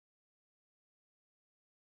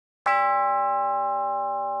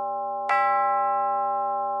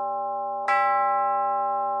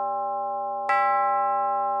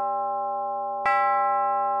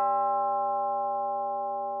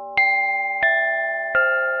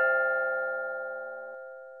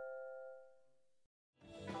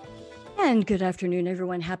And good afternoon,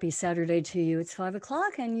 everyone. Happy Saturday to you. It's 5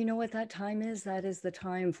 o'clock, and you know what that time is? That is the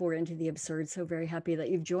time for Into the Absurd. So very happy that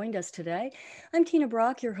you've joined us today. I'm Tina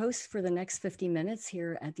Brock, your host for the next 50 minutes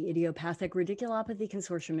here at the Idiopathic Radiculopathy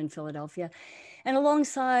Consortium in Philadelphia. And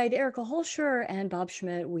alongside Erica Holscher and Bob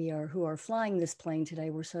Schmidt, who are flying this plane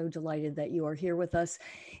today. We're so delighted that you are here with us.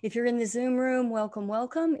 If you're in the Zoom room, welcome,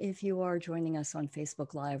 welcome. If you are joining us on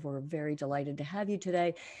Facebook Live, we're very delighted to have you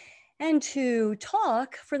today. And to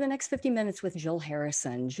talk for the next 50 minutes with Jill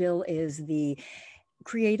Harrison. Jill is the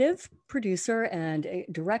creative producer and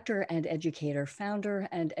director and educator, founder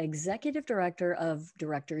and executive director of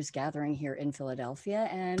Directors Gathering here in Philadelphia.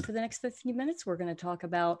 And for the next 50 minutes, we're going to talk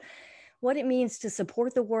about what it means to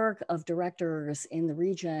support the work of directors in the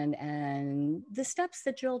region and the steps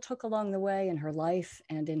that Jill took along the way in her life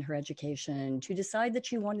and in her education to decide that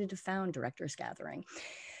she wanted to found Directors Gathering.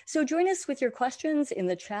 So join us with your questions in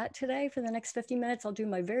the chat today for the next 50 minutes. I'll do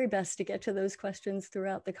my very best to get to those questions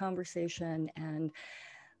throughout the conversation, and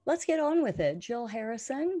let's get on with it. Jill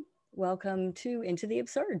Harrison, welcome to Into the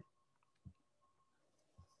Absurd.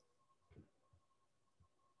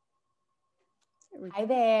 Hi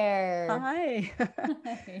there. Hi.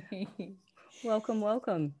 Welcome,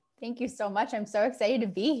 welcome. Thank you so much. I'm so excited to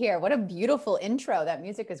be here. What a beautiful intro. That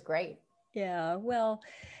music is great. Yeah, well,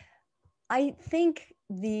 I think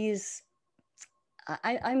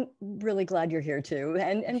I'm really glad you're here too.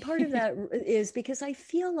 And part of that is because I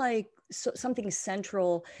feel like something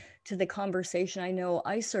central to the conversation, I know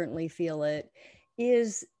I certainly feel it,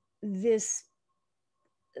 is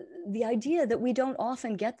the idea that we don't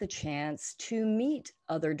often get the chance to meet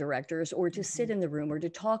other directors or to sit in the room or to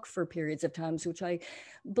talk for periods of times, which I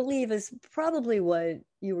believe is probably what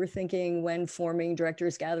you were thinking when forming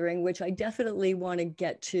Directors Gathering, which I definitely want to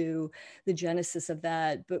get to the genesis of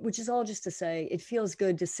that, but which is all just to say, it feels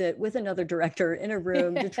good to sit with another director in a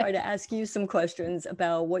room to try to ask you some questions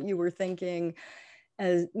about what you were thinking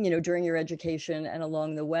as you know, during your education and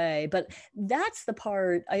along the way. But that's the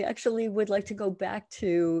part I actually would like to go back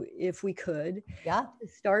to, if we could. Yeah.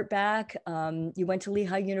 Start back. You went to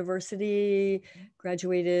Lehigh University,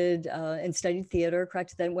 graduated and studied theater,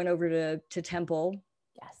 correct? Then went over to Temple.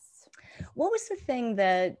 Yes. What was the thing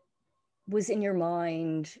that was in your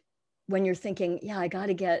mind when you're thinking, yeah, I got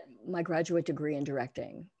to get my graduate degree in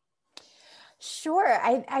directing? Sure.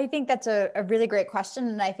 I think that's a really great question.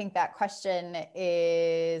 And I think that question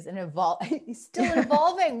is still an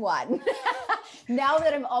evolving one. Now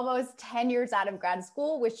that I'm almost 10 years out of grad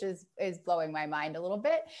school, which is blowing my mind a little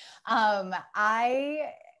bit.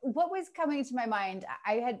 What was coming to my mind,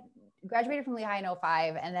 I had graduated from Lehigh in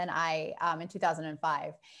 2005, and then in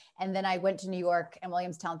 2005, and then I went to New York and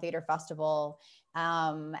Williamstown Theater Festival.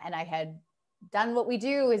 And I had done what we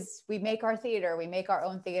do is we make our theater, we make our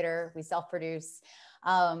own theater, we self-produce.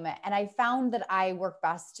 And I found that I work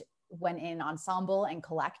best when in ensemble and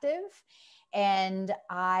collective. And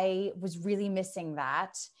I was really missing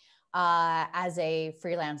that as a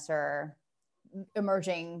freelancer,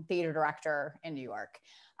 emerging theater director in New York.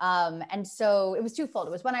 And so it was twofold.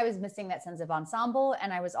 It was when I was missing that sense of ensemble,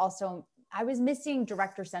 and I was missing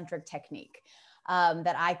director-centric technique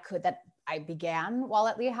that I began while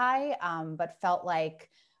at Lehigh, but felt like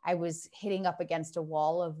I was hitting up against a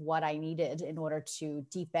wall of what I needed in order to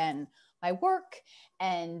deepen my work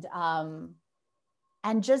and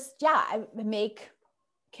just, make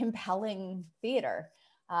compelling theater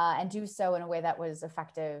and do so in a way that was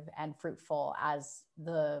effective and fruitful as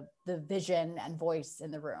the vision and voice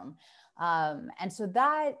in the room. And so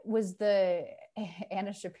that was the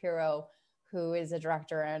Anna Shapiro, who is a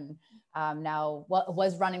director and now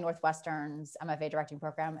was running Northwestern's MFA directing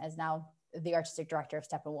program, is now the artistic director of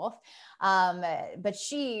Steppenwolf. But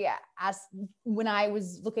she asked, when I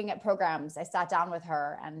was looking at programs, I sat down with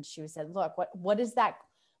her and she said, look, what is that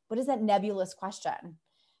nebulous question?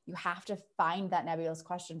 You have to find that nebulous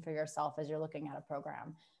question for yourself as you're looking at a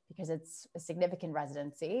program, because it's a significant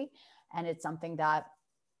residency and it's something that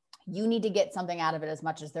you need to get something out of it as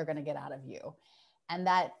much as they're going to get out of you. And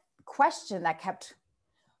that question that kept,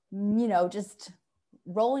 just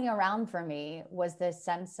rolling around for me was this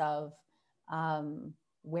sense of,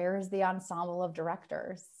 where is the ensemble of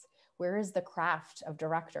directors? Where is the craft of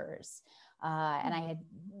directors? And I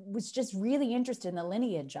was just really interested in the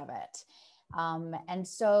lineage of it. And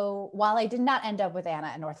so while I did not end up with Anna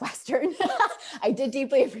at Northwestern, I did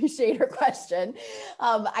deeply appreciate her question.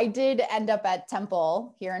 I did end up at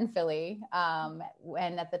Temple here in Philly.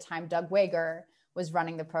 And at the time, Doug Wager was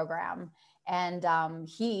running the program. And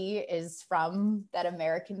he is from that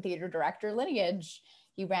American theater director lineage.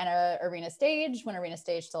 He ran Arena Stage when Arena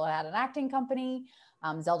Stage still had an acting company.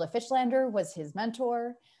 Zelda Fishlander was his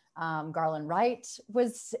mentor. Garland Wright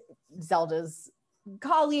was Zelda's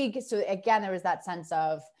colleague. So again, there was that sense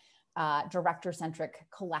of director-centric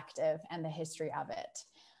collective and the history of it.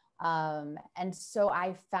 And so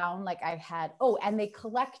I found like I had, and they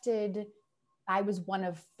collected, I was one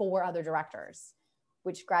of 4 other directors,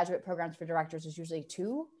 which graduate programs for directors is usually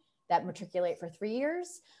 2 that matriculate for 3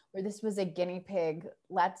 years, where this was a guinea pig.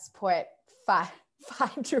 Let's put five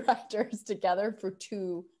directors together for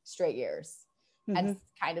 2 straight years and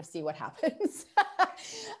kind of see what happens.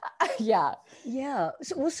 Yeah.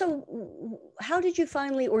 So how did you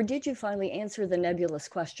finally answer the nebulous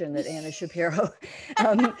question that Anna Shapiro?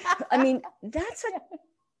 I mean,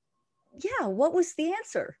 what was the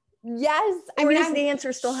answer? Yes. Is the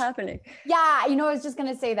answer still happening? Yeah. I was just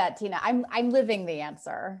going to say that, Tina, I'm living the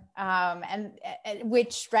answer. And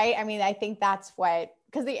which, right. I mean, I think that's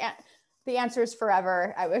because the answer is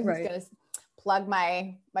forever. I was going to plug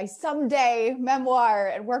my someday memoir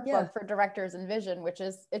and workbook for directors and vision, which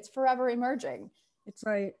is, it's forever emerging. It's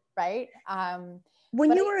right.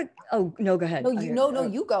 When you were, no, go ahead. No, you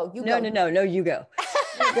go. No, you go.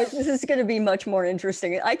 This is going to be much more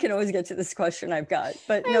interesting. I can always get to this question I've got,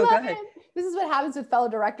 but no, go ahead. This is what happens with fellow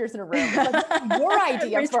directors in a room. Like, your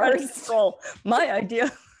idea first. My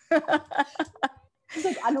idea. He's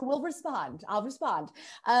like, I'll respond.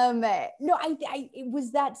 No, it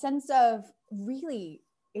was that sense of really,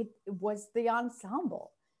 it was the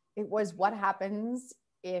ensemble. It was what happens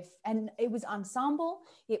and it was ensemble,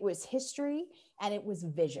 it was history, and it was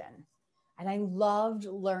vision. And I loved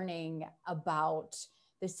learning about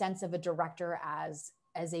the sense of a director as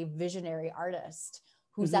a visionary artist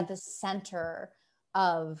who's at the center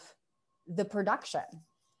of the production.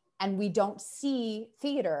 And we don't see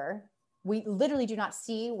theater. We literally do not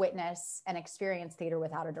see, witness, and experience theater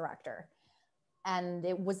without a director. And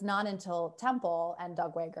it was not until Temple and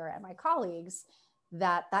Doug Wager and my colleagues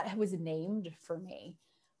that was named for me.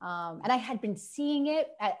 And I had been seeing it.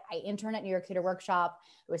 I interned at New York Theater Workshop.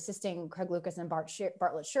 I was assisting Craig Lucas and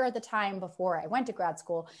Bartlett Sher at the time before I went to grad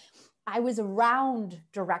school. I was around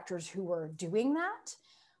directors who were doing that.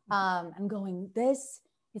 I'm going, it's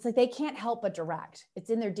like they can't help but direct. It's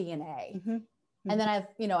in their DNA. And then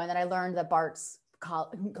I learned that Bart's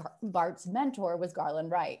mentor was Garland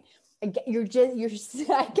Wright. I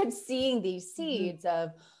kept seeing these seeds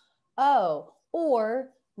of, or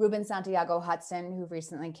Ruben Santiago Hudson, who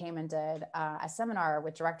recently came and did a seminar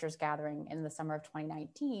with Directors Gathering in the summer of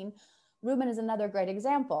 2019. Ruben is another great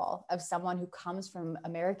example of someone who comes from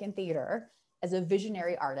American theater as a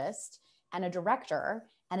visionary artist and a director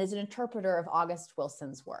and is an interpreter of August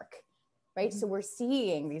Wilson's work, right? So we're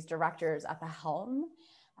seeing these directors at the helm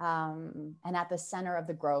and at the center of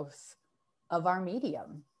the growth of our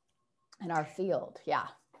medium and our field. Yeah.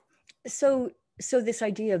 So this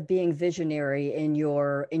idea of being visionary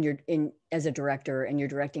in as a director and you're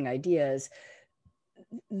directing ideas,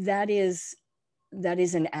 that is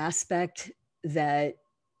an aspect that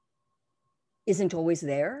isn't always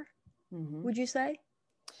there, would you say?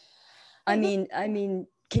 I mean,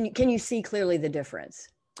 can you see clearly the difference?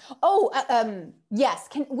 Yes.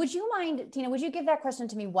 Would you mind, Tina, would you give that question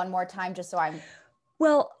to me one more time, just so I'm...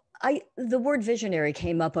 Well, the word visionary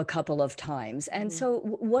came up a couple of times. And so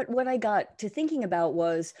what I got to thinking about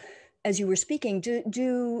was, as you were speaking,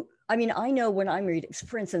 I know when I'm reading,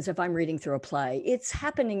 for instance, if I'm reading through a play, it's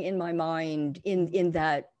happening in my mind in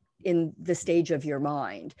the stage of your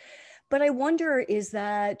mind. But I wonder, is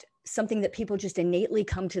that something that people just innately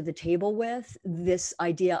come to the table with, this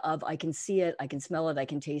idea of, I can see it, I can smell it, I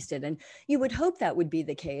can taste it. And you would hope that would be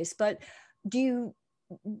the case, but do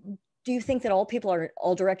you think that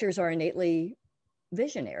all directors are innately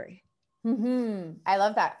visionary? I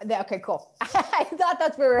love that. Okay, cool. I thought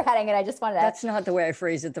that's where we were heading, and I just wanted to... That's not the way I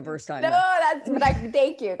phrased it the first time.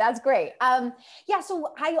 Thank you. That's great.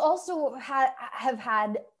 So I also have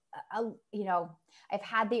had, I've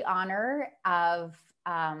had the honor of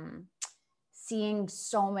seeing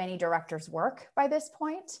so many directors work by this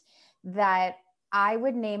point that I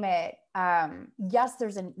would name it, yes,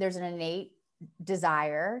 there's an innate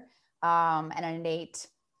desire and an innate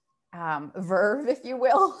verve, if you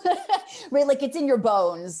will, right? Like it's in your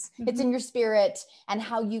bones, it's in your spirit, and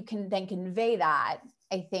how you can then convey that,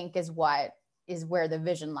 I think, is where the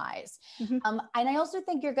vision lies. And I also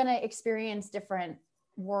think you're going to experience different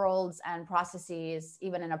worlds and processes,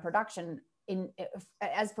 even in a production,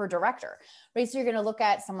 as per director, right? So you're going to look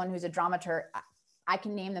at someone who's a dramaturg. I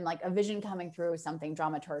can name them like a vision coming through something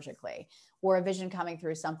dramaturgically, or a vision coming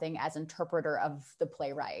through something as interpreter of the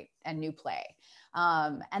playwright and new play.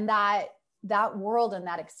 And that world and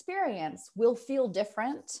that experience will feel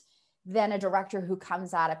different than a director who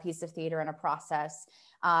comes at a piece of theater and a process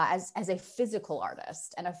as a physical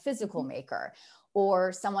artist and a physical maker,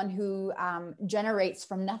 or someone who generates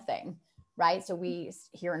from nothing, right? So we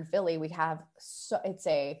here in Philly, we have,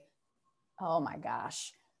 oh my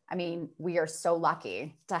gosh. I mean, we are so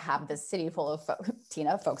lucky to have this city full of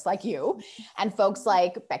Tina, folks like you, and folks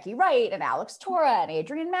like Becky Wright and Alex Tora and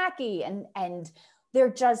Adrian Mackey, and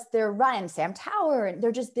they're running Sam Tower, and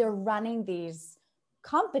they're running these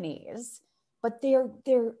companies, but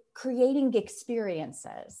they're creating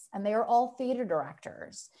experiences, and they are all theater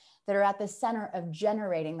directors that are at the center of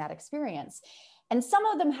generating that experience. And some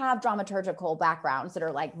of them have dramaturgical backgrounds that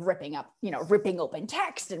are like ripping open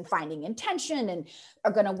text and finding intention, and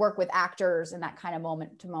are going to work with actors in that kind of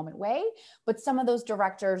moment to moment way. But some of those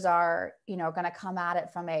directors are, going to come at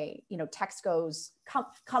it from text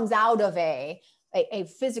comes out of a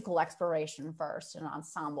physical exploration first, an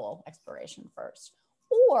ensemble exploration first,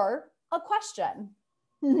 or a question.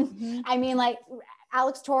 I mean, like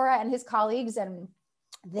Alex Tora and his colleagues, and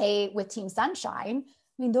they with Team Sunshine,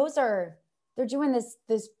 I mean, they're doing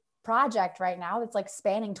this project right now that's like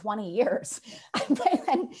spanning 20 years.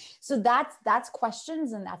 And so that's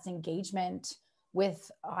questions, and that's engagement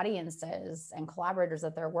with audiences and collaborators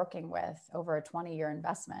that they're working with over a 20-year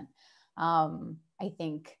investment. I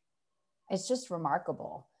think it's just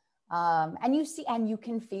remarkable. And you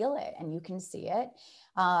can feel it, and you can see it.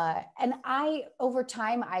 And over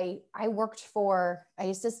time, I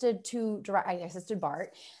assisted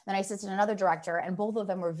Bart, then I assisted another director, and both of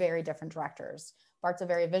them were very different directors. Bart's a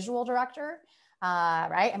very visual director,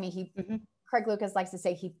 right? I mean, Craig Lucas likes to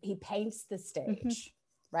say he paints the stage,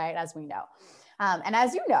 right? As we know. And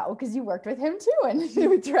as you know, because you worked with him too in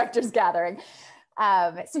with Directors Gathering.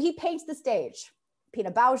 So he paints the stage. Pina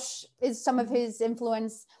Bausch is some of his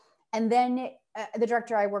influence. And then the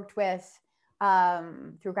director I worked with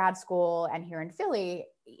through grad school and here in Philly,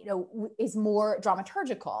 is more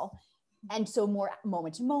dramaturgical. And so more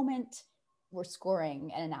moment to moment, we're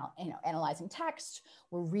scoring and analyzing text.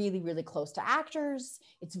 We're really, really close to actors.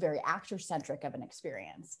 It's very actor-centric of an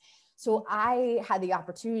experience. So I had the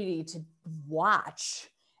opportunity to watch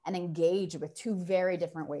and engage with two very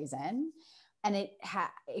different ways in. And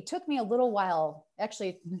it took me a little while,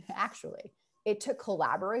 actually, it took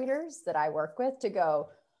collaborators that I work with to go,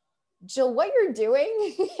 Jill, what you're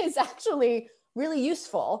doing is actually really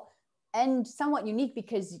useful and somewhat unique,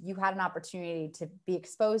 because you had an opportunity to be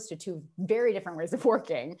exposed to two very different ways of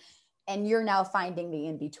working, and you're now finding the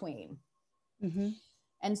in-between.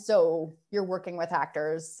 And so you're working with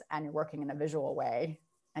actors, and you're working in a visual way,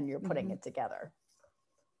 and you're putting it together.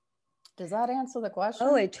 Does that answer the question?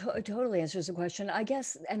 Oh, it totally answers the question, I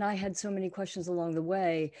guess. And I had so many questions along the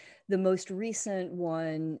way. The most recent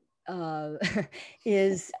one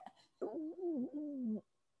is,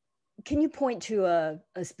 can you point to a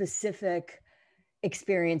specific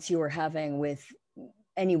experience you were having with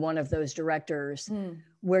any one of those directors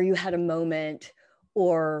where you had a moment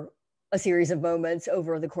or a series of moments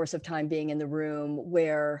over the course of time being in the room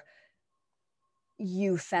where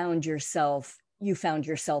you found yourself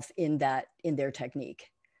in their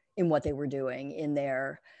technique, in what they were doing, in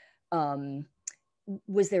their,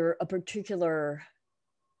 was there a particular,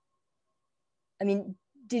 I mean,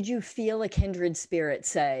 did you feel a kindred spirit,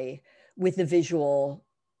 say, with the visual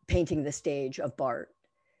painting the stage of Bart?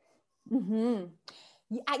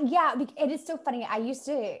 Yeah, it is so funny. I used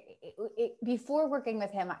to, before working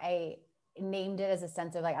with him, I named it as a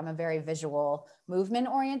sense of like, I'm a very visual, movement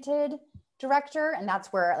oriented director. And that's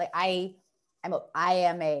where like, I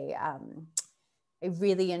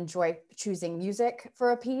really enjoy choosing music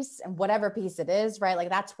for a piece, and whatever piece it is, right? Like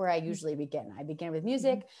that's where I usually begin. I begin with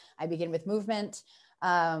music, I begin with movement,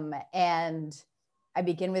 and I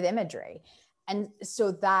begin with imagery. And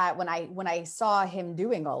so that when I saw him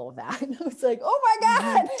doing all of that, I was like, oh my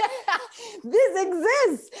God, this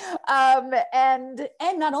exists. And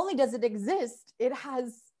not only does it exist, it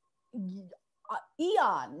has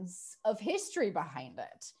eons of history behind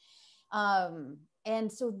it.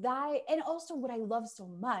 And so that, and also what I love so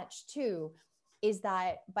much too, is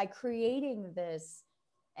that by creating this,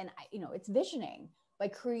 and it's visioning, by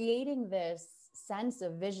creating this sense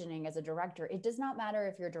of visioning as a director, it does not matter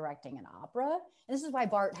if you're directing an opera. And this is why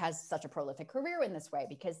Bart has such a prolific career in this way,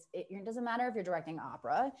 because it doesn't matter if you're directing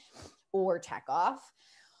opera or Chekhov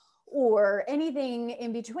or anything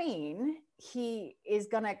in between. He is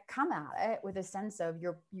going to come at it with a sense of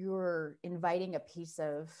you're inviting a piece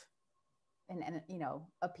of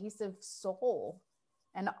a piece of soul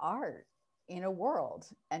and art in a world,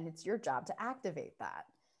 and it's your job to activate that.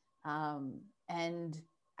 And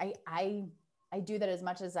I do that as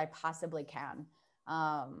much as I possibly can.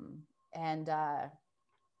 And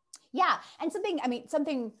yeah, and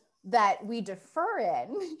something that we defer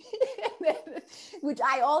in, which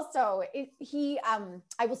I also,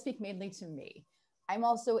 I will speak mainly to me. I'm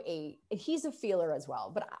also he's a feeler as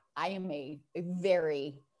well, but I am a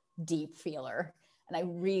very deep feeler. And I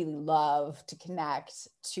really love to connect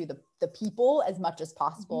to the people as much as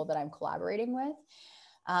possible that I'm collaborating with.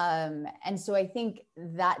 And so I think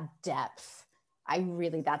that depth,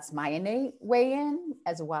 that's my innate way in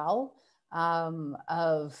as well,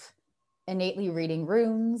 of innately reading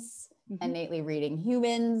rooms, innately reading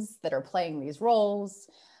humans that are playing these roles.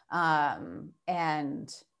 And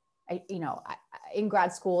in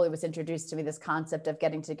grad school, it was introduced to me this concept of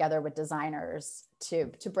getting together with designers to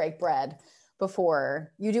break bread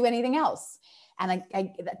before you do anything else. And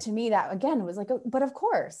to me, that again was like, but of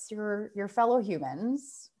course, you're fellow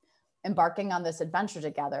humans embarking on this adventure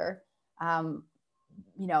together. How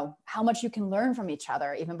much you can learn from each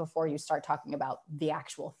other even before you start talking about the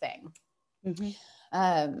actual thing.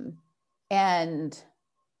 And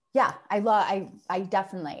yeah, I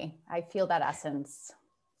feel that essence.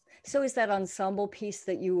 So is that ensemble piece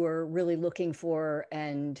that you were really looking for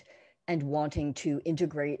and wanting to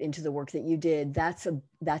integrate into the work that you did, that's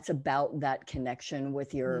about that connection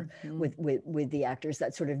with your with the actors,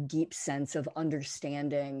 that sort of deep sense of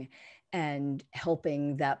understanding and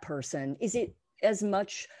helping that person? Is it as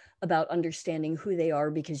much about understanding who they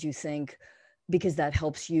are because that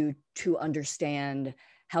helps you to understand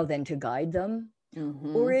how then to guide them?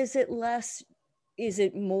 Or is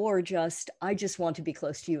it more just, I just want to be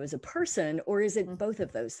close to you as a person? Or is it both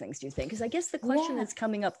of those things, do you think? Because I guess the question that's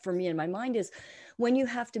coming up for me in my mind is, when you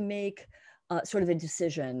have to make sort of a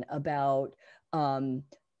decision about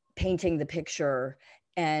painting the picture,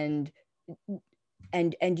 and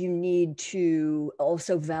you need to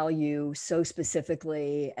also value so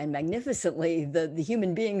specifically and magnificently the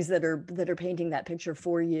human beings that are painting that picture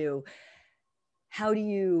for you, how do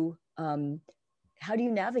you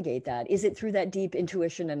navigate that? Is it through that deep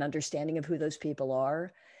intuition and understanding of who those people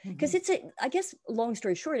are? Because I guess, long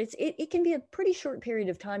story short, it can be a pretty short period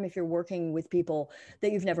of time if you're working with people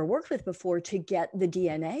that you've never worked with before to get the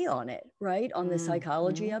DNA on it, right? On the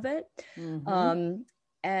psychology of it.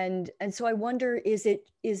 And so I wonder, is it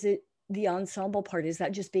the ensemble part? Is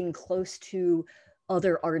that just being close to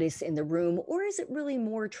other artists in the room, or is it really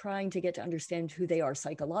more trying to get to understand who they are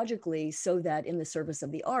psychologically so that in the service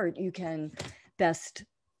of the art, you can best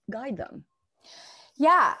guide them?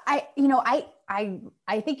 Yeah, I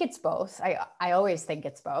think it's both. I always think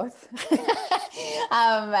it's both.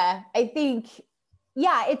 I think,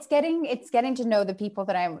 yeah, it's getting to know the people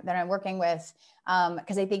that I'm working with,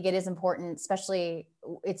 because I think it is important, especially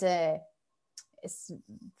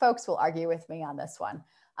folks will argue with me on this one.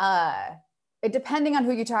 Depending on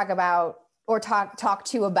who you talk about or talk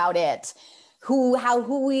to about it, who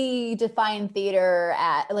we define theater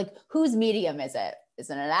at, like, whose medium is it?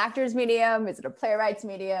 Is it an actor's medium? Is it a playwright's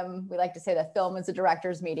medium? We like to say that film is a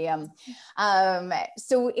director's medium.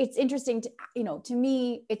 So it's interesting to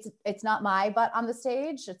me, it's not my butt on the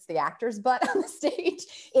stage, it's the actor's butt on the stage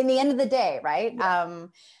in the end of the day, right? Yeah.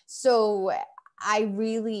 So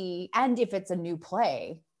and if it's a new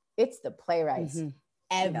play, it's the playwright's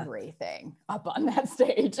everything up on that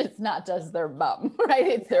stage. It's not just their bum, right?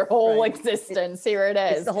 It's their whole existence. Here it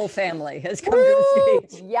is. It's the whole family has come to the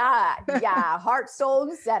stage. Yeah. Heart, soul,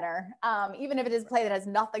 and center. Even if it is a play that has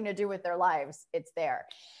nothing to do with their lives, it's there.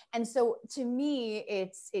 And so to me,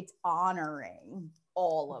 it's honoring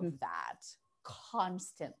all of that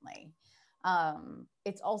constantly.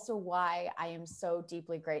 It's also why I am so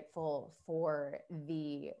deeply grateful for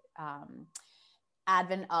the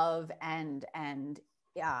advent of and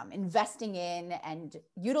investing in and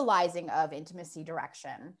utilizing of intimacy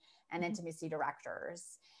direction and intimacy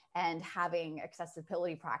directors, and having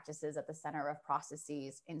accessibility practices at the center of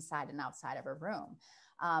processes inside and outside of a room.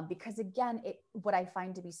 Because again, what I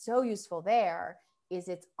find to be so useful there is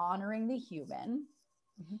it's honoring the human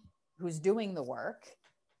who's doing the work,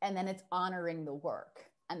 and then it's honoring the work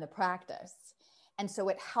and the practice. And so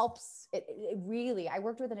it helps, it really, I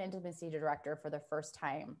worked with an intimacy director for the first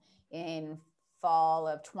time in fall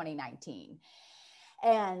of 2019.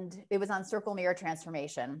 And it was on Circle Mirror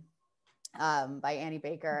Transformation by Annie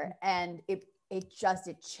Baker. And it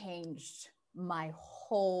changed my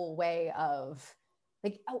whole way of,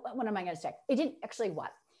 like, what am I going to say? It didn't actually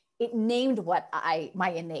it named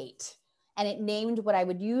my innate, and it named what I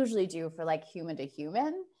would usually do for like human to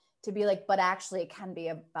human, to be like, but actually it can be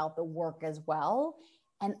about the work as well.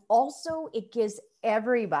 And also it gives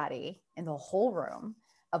everybody in the whole room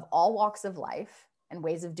of all walks of life and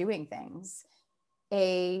ways of doing things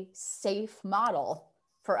a safe model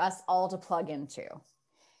for us all to plug into,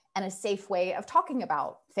 and a safe way of talking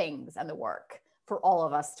about things and the work for all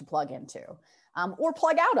of us to plug into, or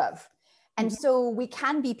plug out of. And so we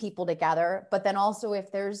can be people together, but then also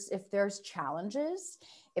if there's challenges,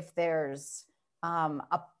 if there's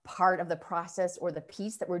a part of the process or the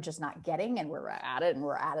piece that we're just not getting, and we're at it and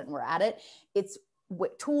we're at it and we're at it, it's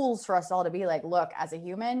tools for us all to be like, look, as a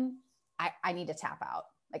human, I need to tap out.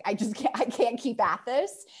 Like, I can't keep at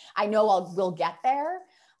this. I know we'll get there.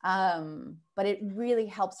 But it really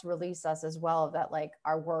helps release us as well, that like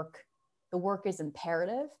the work is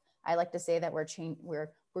imperative. I like to say that we're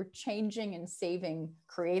changing and saving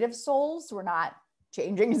creative souls. We're not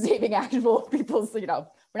changing and saving actual people's, we're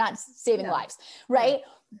not saving lives, right?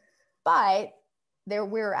 Yeah. But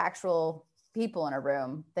we're actual people in a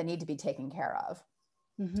room that need to be taken care of.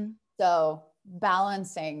 So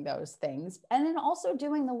balancing those things, and then also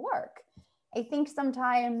doing the work. I think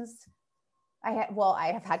sometimes I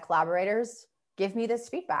have had collaborators give me this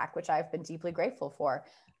feedback, which I've been deeply grateful for.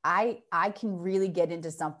 I can really get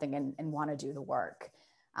into something and want to do the work.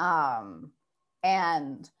 And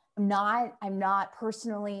I'm not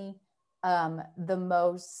personally the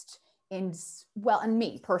most and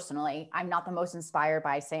me personally, I'm not the most inspired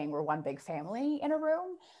by saying we're one big family in a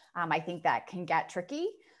room. I think that can get tricky.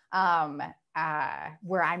 Where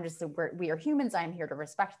we are humans. I'm here to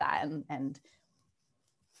respect that.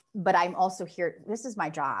 But I'm also here. This is my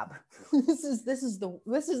job. This is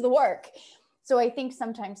the work. So I think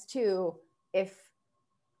sometimes too, if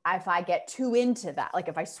I get too into that, like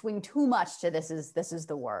if I swing too much to this is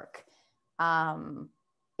the work,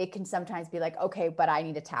 it can sometimes be like, okay, but I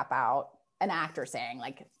need to tap out. An actor saying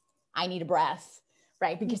like, I need a breath,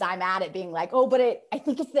 right? Because I'm at it being like, oh, but I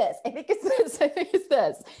think it's this. I think it's this. I think it's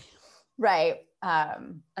this. Right.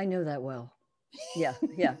 I know that well. Yeah.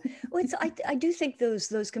 Yeah. Well, I do think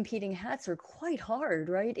those competing hats are quite hard,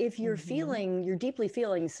 right? If you're your deeply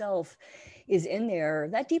feeling self is in there,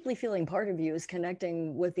 that deeply feeling part of you is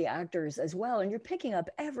connecting with the actors as well. And you're picking up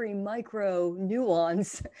every micro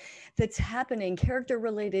nuance that's happening, character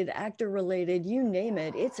related, actor related, you name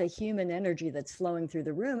it. It's a human energy that's flowing through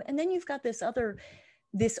the room. And then you've got this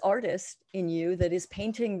artist in you that is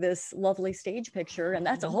painting this lovely stage picture. And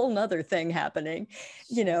that's a whole nother thing happening.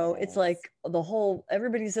 It's like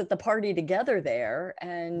everybody's at the party together there,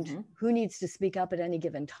 and who needs to speak up at any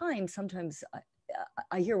given time. Sometimes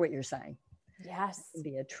I hear what you're saying. Yes. It can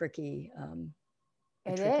be a tricky.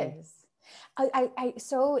 It is.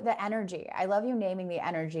 So the energy, I love you naming the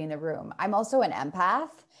energy in the room. I'm also an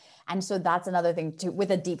empath. And so that's another thing too,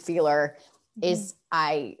 with a deep feeler is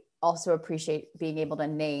I also appreciate being able to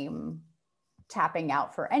name tapping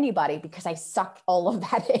out for anybody, because I sucked all of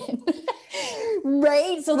that in.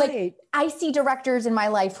 Right. So like I see directors in my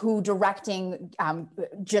life who directing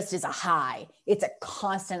just is a high. It's a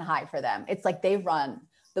constant high for them. It's like they run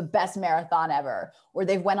the best marathon ever, or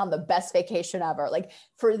they've went on the best vacation ever. Like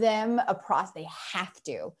for them, they have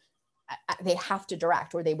to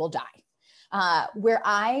direct or they will die. Where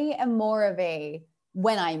I am more of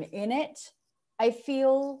when I'm in it, I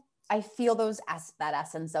feel that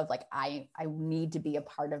essence of like, I need to be a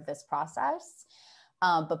part of this process.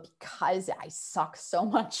 But because I suck so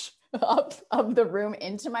much up of the room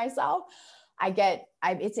into myself,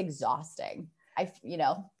 it's exhausting.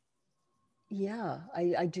 Yeah,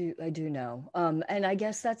 I do know. And I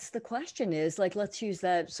guess that's the question is like, let's use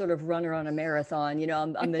that sort of runner on a marathon,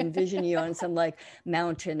 I'm envisioning you on some like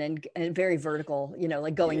mountain and very vertical,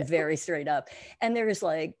 like going very straight up. And there's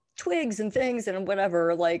like twigs and things and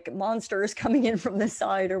whatever, like monsters coming in from the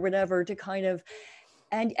side or whatever to kind of,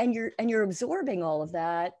 and you're absorbing all of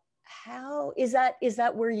that. How is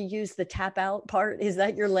that where you use the tap out part? Is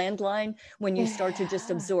that your landline when you start to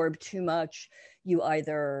just absorb too much? You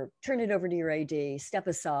either turn it over to your AD, step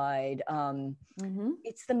aside.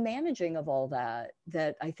 It's the managing of all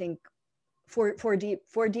that I think for a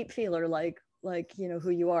deep feeler like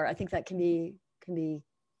who you are, I think that can be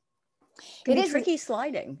tricky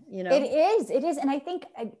sliding, It is. And I think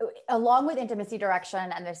along with intimacy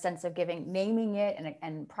direction and the sense of naming it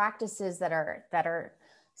and practices that are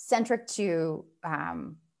centric to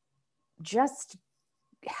just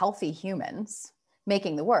healthy humans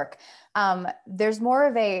making the work. There's more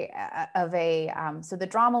of so the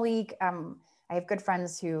Drama League, I have good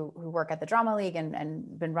friends who work at the Drama League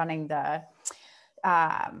and been running their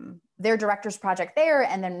directors project there.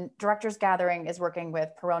 And then Directors Gathering is working with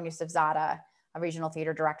Perone Yusufzada, a regional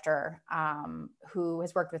theater director who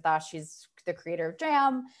has worked with us. She's the creator of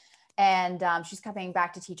Jam. And she's coming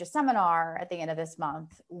back to teach a seminar at the end of this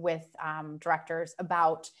month with directors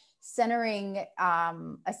about centering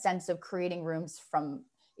a sense of creating rooms from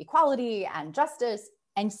equality and justice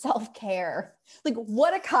and self-care. Like,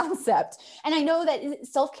 what a concept. And I know that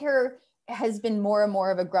self-care has been more and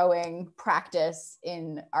more of a growing practice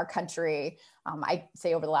in our country. I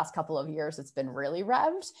say over the last couple of years, it's been really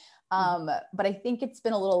revved. But I think it's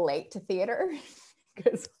been a little late to theater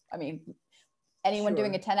because, I mean, anyone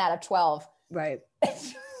doing a 10 out of 12. Right.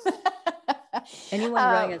 Anyone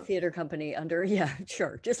running a theater company under,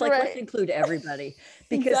 just like let's include everybody,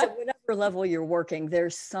 because at whatever level you're working,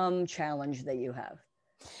 there's some challenge that you have.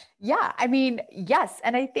 Yeah, I mean, yes.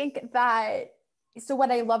 And I think that, so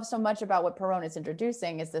what I love so much about what Perrone is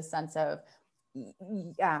introducing is this sense of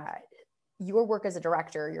your work as a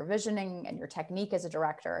director, your visioning and your technique as a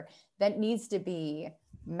director that needs to be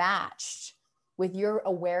matched with your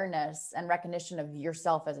awareness and recognition of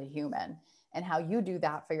yourself as a human and how you do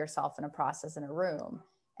that for yourself in a process in a room.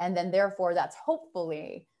 And then therefore that's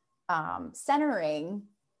hopefully centering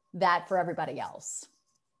that for everybody else.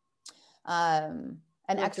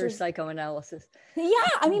 And extra psychoanalysis. Yeah,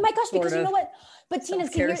 I mean, my gosh, because you know what? But Tina,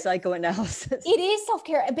 self-care psychoanalysis. It is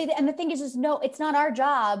self-care, and the thing is, no, it's not our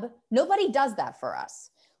job. Nobody does that for us.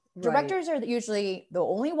 Right. Directors are usually the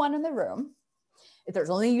only one in the room. If there's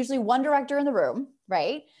only usually one director in the room,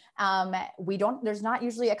 right? There's not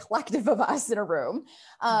usually a collective of us in a room,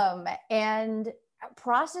 and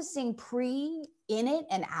processing in it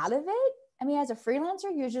and out of it. I mean, as a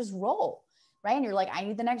freelancer, you just roll. Right. And you're like, I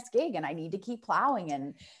need the next gig and I need to keep plowing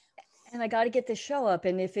and I got to get the show up.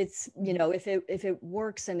 And if it's, if it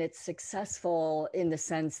works and it's successful in the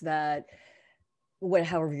sense that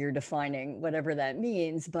however you're defining, whatever that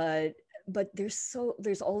means, but there's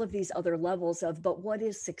all of these other levels of, but what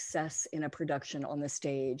is success in a production on the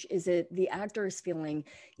stage? Is it the actors feeling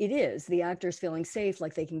safe,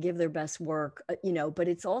 like they can give their best work, but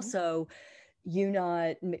it's also, you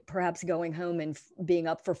not perhaps going home and being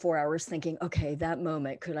up for 4 hours thinking, okay, that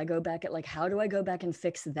moment, could I go back how do I go back and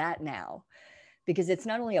fix that now? Because it's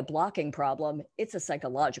not only a blocking problem, it's a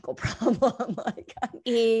psychological problem.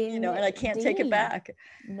 And I can't take it back.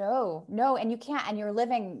 No. And you can't, and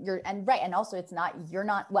and also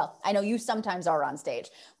I know you sometimes are on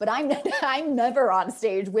stage, but I'm never on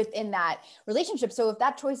stage within that relationship. So if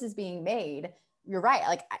that choice is being made, you're right.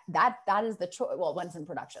 Like that is the choice. Well, when it's in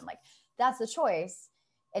production, like that's the choice.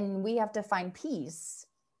 And we have to find peace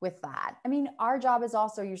with that. I mean, our job is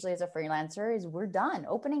also usually as a freelancer is we're done.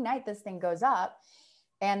 Opening night, this thing goes up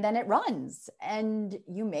and then it runs and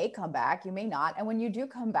you may come back, you may not. And when you do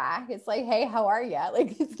come back, it's like, hey, how are you?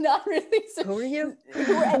 Like, it's not really. Who are you?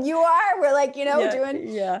 And you are, we're like, doing.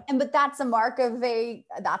 Yeah. But that's a mark of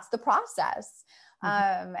that's the process.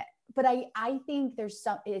 Mm-hmm. But I think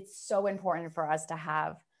it's so important for us to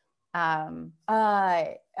have Tamanya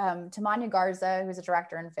Garza, who's a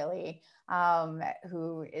director in Philly,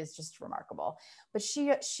 who is just remarkable, but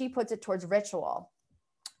she puts it towards ritual,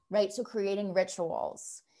 right? So creating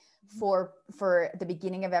rituals for the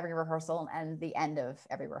beginning of every rehearsal and the end of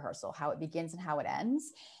every rehearsal, how it begins and how it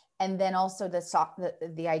ends. And then also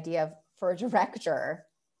the idea of, for a director,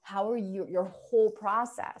 how are your whole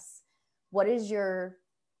process? What is your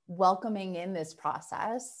welcoming in this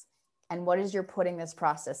process? And what is your putting this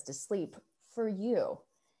process to sleep for you?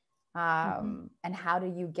 And how do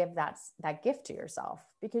you give that gift to yourself?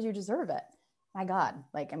 Because you deserve it. My God,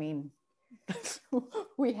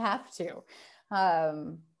 we have to.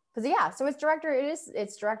 So it's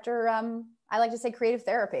director, I like to say creative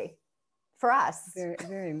therapy for us. Very,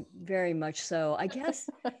 very, very much so. I guess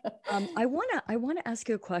I want to ask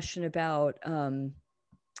you a question about,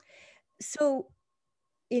 so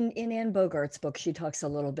in Anne Bogart's book, she talks a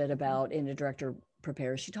little bit about, in A Director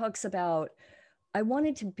Prepares, she talks about, I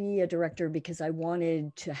wanted to be a director because I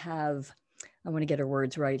wanted to get her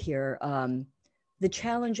words right here, the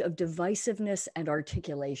challenge of divisiveness and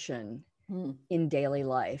articulation in daily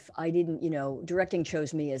life. I didn't, directing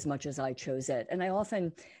chose me as much as I chose it. And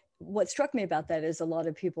what struck me about that is a lot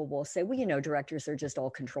of people will say, well, directors are just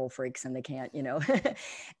all control freaks and they can't,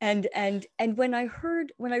 and when I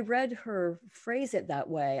read her phrase it that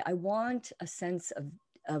way, I want a sense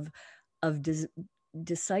of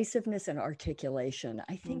decisiveness and articulation,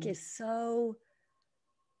 I think is so,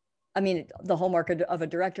 the hallmark of a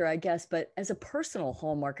director, I guess, but as a personal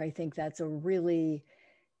hallmark, I think that's a really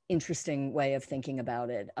interesting way of thinking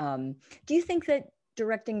about it. Do you think that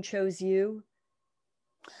directing chose you?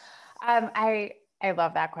 I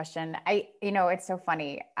love that question. It's so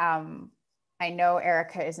funny. I know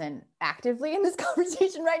Erica isn't actively in this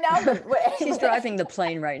conversation right now, but she's driving the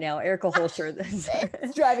plane right now. Erica Holscher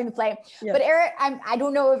is driving the plane. Yeah. But I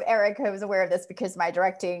don't know if Erica was aware of this because my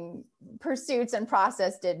directing pursuits and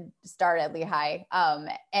process did start at Lehigh.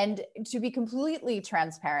 And to be completely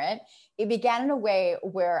transparent, it began in a way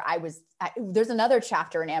where there's another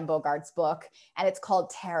chapter in Anne Bogart's book, and it's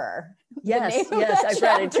called Terror. Yes, I've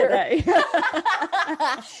read it today.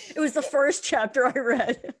 It was the first chapter I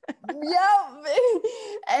read. Yeah.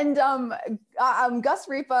 And Gus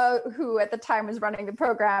Ripa, who at the time was running the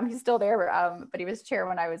program, he's still there, but he was chair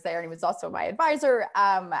when I was there, and he was also my advisor.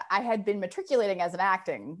 I had been matriculating as an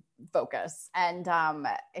acting focus. And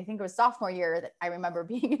I think it was sophomore year that I remember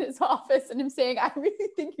being in his office and him saying, I really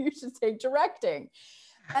think you should take directing.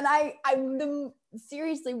 And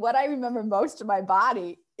seriously, what I remember most of my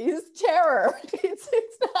body is terror. Isn't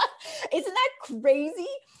that crazy?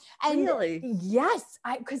 And really? Yes,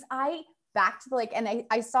 because I back to the and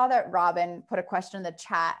I saw that Robin put a question in the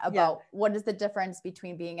chat about what is the difference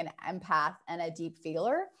between being an empath and a deep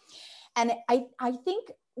feeler. And I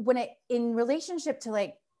think in relationship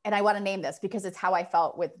to and I want to name this because it's how I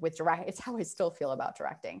felt with direct, it's how I still feel about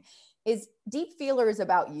directing, is deep feeler is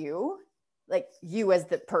about you, like you as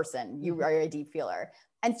the person, you are a deep feeler.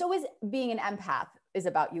 And so is being an empath is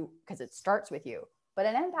about you because it starts with you. But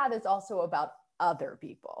an empath is also about other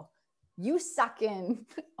people. You suck in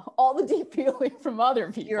all the deep feeling from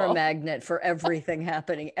other people. You're a magnet for everything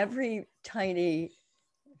happening, every tiny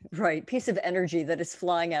piece of energy that is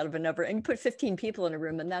flying out of another. And you put 15 people in a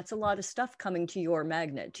room, and that's a lot of stuff coming to your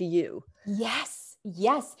magnet, to you. Yes.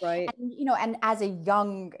 Right. And, and as a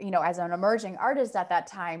young, as an emerging artist at that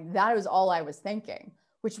time, that was all I was thinking,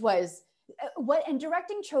 which was and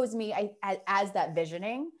directing chose me as that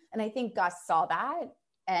visioning. And I think Gus saw that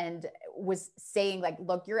and was saying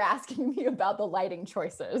look, you're asking me about the lighting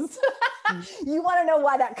choices. You want to know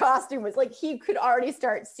why that costume was he could already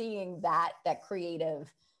start seeing that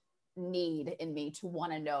creative need in me to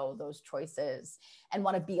want to know those choices and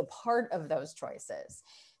want to be a part of those choices.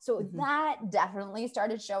 So that definitely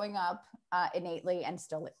started showing up innately and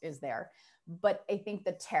still is there. But I think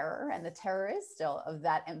the terror is still of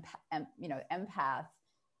that empath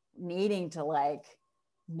needing to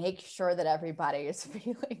make sure that everybody is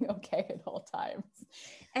feeling okay at all times.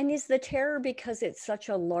 And is the terror because it's such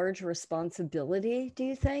a large responsibility, do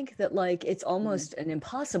you think? That it's almost an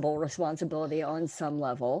impossible responsibility on some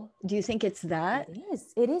level? Do you think it's that?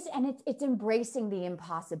 It is. And it's embracing the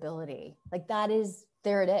impossibility.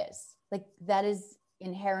 There it is. That is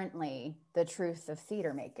inherently the truth of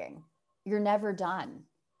theater making. You're never done.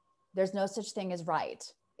 There's no such thing as right.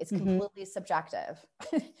 It's completely subjective.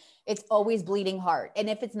 It's always bleeding heart. And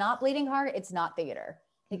if it's not bleeding heart, it's not theater.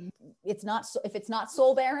 It's not, if it's not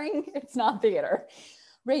soul bearing, it's not theater,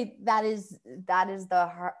 right? That is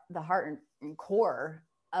the heart and core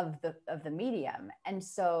of the medium. And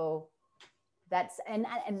so and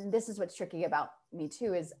this is what's tricky about me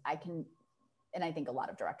too, is and I think a lot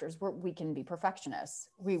of directors, we can be perfectionists.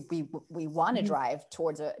 We want to drive to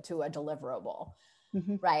a deliverable,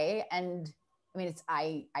 right? And I mean,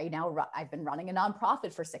 I've been running a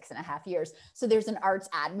nonprofit for 6.5 years. So there's an arts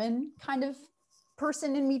admin kind of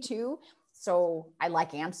person in me too. So I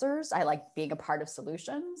like answers. I like being a part of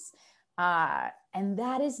solutions. And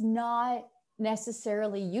that is not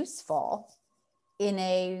necessarily useful in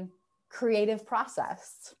a creative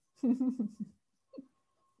process.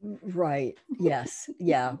 Right. Yes.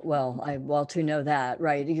 Yeah. Well, to know that,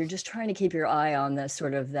 right. You're just trying to keep your eye on the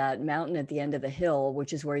sort of that mountain at the end of the hill,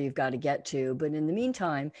 which is where you've got to get to. But in the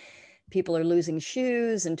meantime, people are losing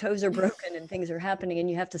shoes and toes are broken and things are happening. And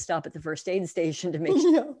you have to stop at the first aid station to make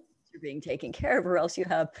sure you're being taken care of, or else you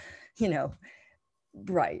have,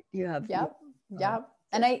 right. You have. Yep.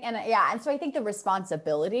 And so I think the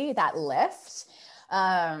responsibility, that lift,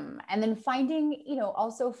 and then finding,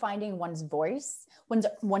 also finding one's voice,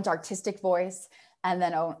 one's artistic voice, and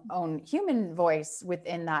then own human voice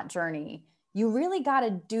within that journey. You really got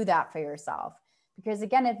to do that for yourself. Because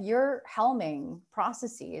again, if you're helming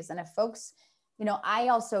processes, and if folks,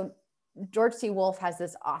 George C. Wolfe has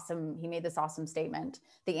he made this awesome statement,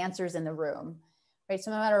 the answer's in the room, right?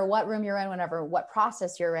 So no matter what room you're in, what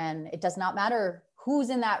process you're in, it does not matter who's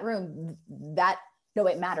in that room.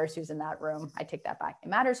 It matters who's in that room. I take that back. It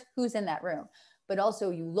matters who's in that room, but also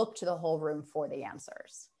you look to the whole room for the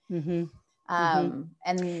answers. I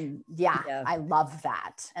love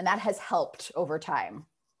that. And that has helped over time.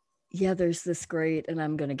 Yeah, there's this great, and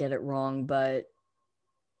I'm going to get it wrong, but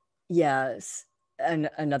yes. And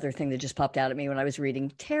another thing that just popped out at me when I was reading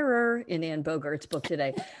Terror in Anne Bogart's book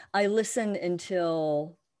today, I listen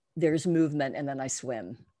until there's movement and then I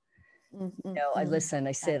swim. I listen,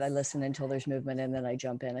 I sit, I Yes. listen until there's movement, and then I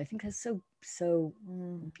jump in. I think that's so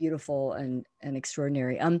beautiful and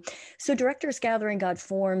extraordinary. So Directors Gathering got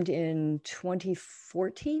formed in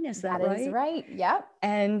 2014, is that right? That is right. Yep.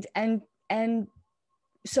 And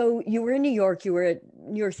so you were in New York, you were at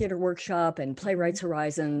New York Theater Workshop and Playwrights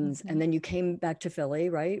Horizons, and then you came back to Philly,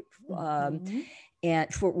 right?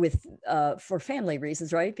 And for family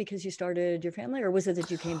reasons, right? Because you started your family, or was it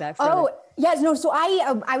that you came back for yes, no. So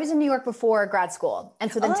I was in New York before grad school,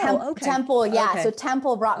 and so then Temple, so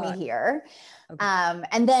Temple brought me here,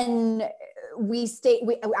 and then we stayed.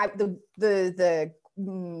 The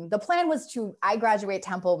plan was I graduate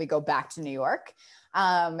Temple, we go back to New York,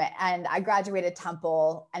 and I graduated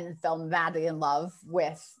Temple and fell madly in love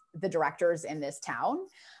with the directors in this town.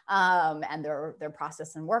 And their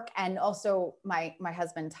process and work. And also my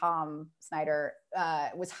husband, Tom Snyder,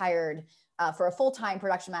 was hired for a full-time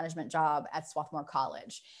production management job at Swarthmore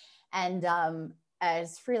College. And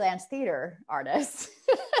as freelance theater artists,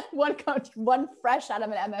 one fresh out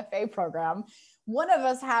of an MFA program, one of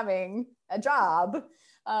us having a job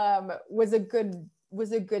was a good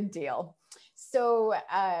deal. So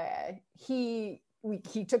he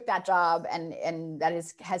took that job, and that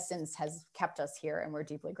has since kept us here, and we're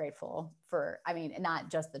deeply grateful for,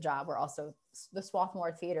 not just the job, we're also, the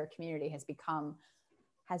Swarthmore theater community has become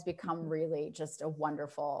really just a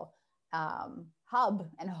wonderful hub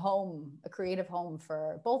and home, a creative home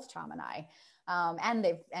for both Tom and I,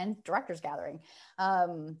 and Directors Gathering.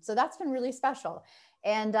 So that's been really special.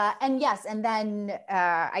 And yes, and then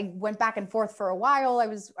I went back and forth for a while. I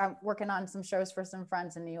was working on some shows for some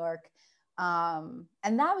friends in New York. And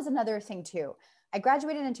that was another thing too. I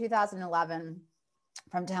graduated in 2011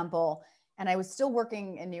 from Temple, and I was still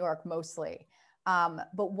working in New York mostly.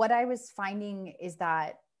 But what I was finding is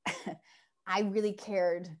that I really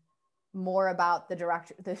cared more about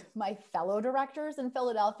my fellow directors in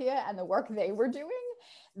Philadelphia and the work they were doing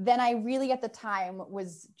than I really at the time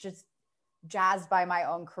was just jazzed by my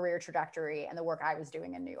own career trajectory and the work I was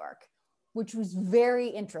doing in New York, which was very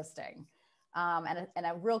interesting. And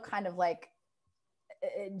a real kind of like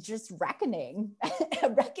just reckoning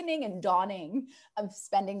and dawning of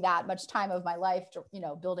spending that much time of my life to,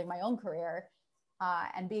 building my own career,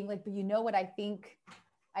 and being like, but what I think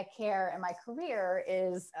I care in my career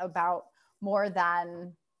is about more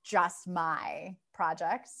than just my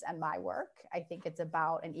projects and my work. I think it's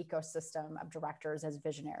about an ecosystem of directors as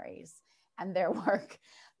visionaries and their work.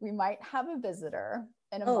 We might have a visitor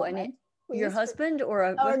in a moment. Your husband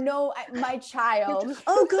or no, my child.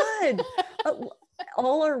 Oh, good.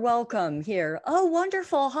 All are welcome here. Oh,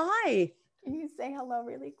 wonderful. Hi. Can you say hello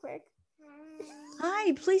really quick?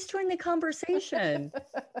 Hi, please join the conversation.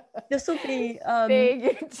 This will be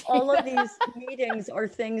all of these meetings are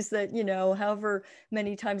things that, however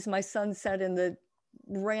many times my son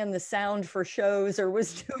ran the sound for shows or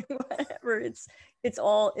was doing whatever, it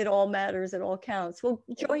all matters. It all counts. Well,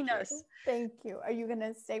 join us. Thank you. Are you going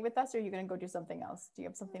to stay with us, or are you going to go do something else? Do you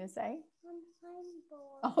have something to say? I'm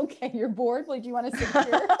bored. Okay, you're bored. Well, do you want to sit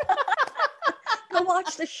here? Go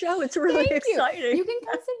watch the show. It's really exciting. You can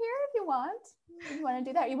come sit here if you want. If you want to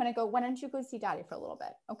do that, you want to go, why don't you go see Daddy for a little bit?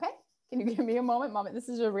 Okay. Can you give me a moment? Mom, this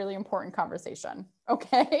is a really important conversation.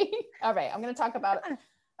 Okay. All right. I'm going to talk about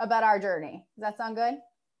our journey. Does that sound good?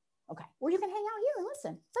 Okay. Or you can hang out here and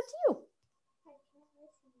listen. It's up to you.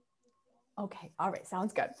 Okay. All right.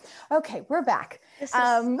 Sounds good. Okay. We're back. This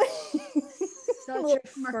is such a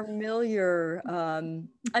familiar,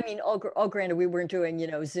 all granted, we weren't doing,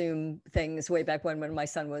 Zoom things way back when my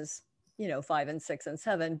son was, 5 and 6 and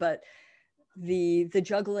 7, but the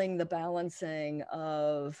juggling, the balancing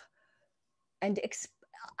of,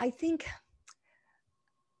 I think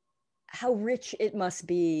how rich it must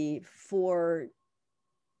be for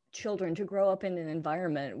children to grow up in an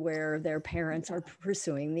environment where their parents are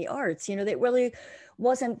pursuing the arts. It really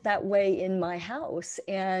wasn't that way in my house.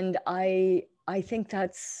 And I think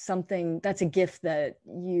that's a gift that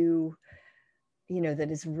that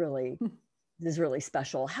is really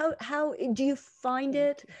special. How do you find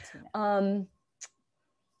it?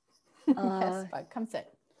 Yes, but come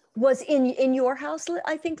sit. Was in your house,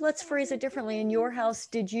 I think let's phrase it differently. In your house,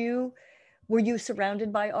 were you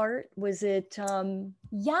surrounded by art? Was it?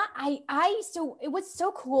 Yeah, so it was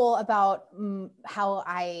so cool about how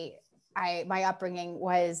my upbringing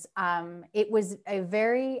was, it was a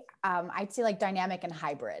very, I'd say like dynamic and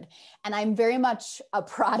hybrid. And I'm very much a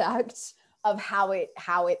product of how we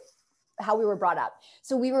were brought up.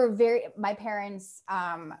 So we were my parents,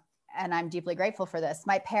 and I'm deeply grateful for this.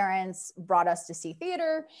 My parents brought us to see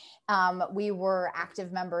theater. We were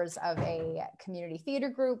active members of a community theater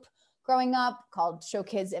group growing up called Show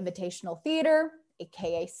Kids Invitational Theater,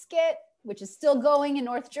 AKA Skit, which is still going in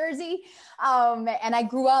North Jersey. And I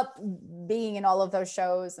grew up being in all of those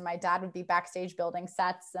shows, and my dad would be backstage building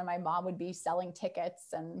sets, and my mom would be selling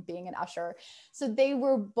tickets and being an usher. So they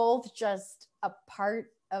were both just a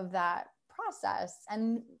part of that process.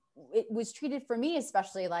 And it was treated for me,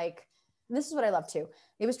 especially like, and this is what I love too.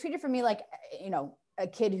 It was treated for me like, you know, a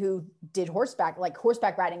kid who did horseback, like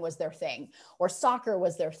horseback riding was their thing, or soccer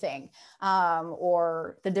was their thing,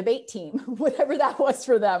 or the debate team, whatever that was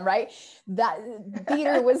for them, right? That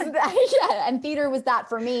theater was that, yeah, and theater was that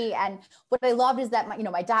for me. And what I loved is that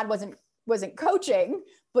my dad wasn't coaching,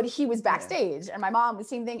 but he was backstage, and my mom, the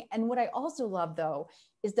same thing. And what I also love though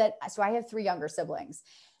is that, so I have 3 younger siblings,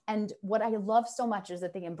 and what I love so much is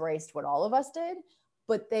that they embraced what all of us did,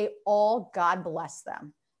 but they all, God bless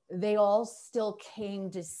them, they all still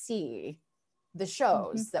came to see the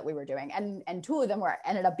shows that we were doing. And 2 of them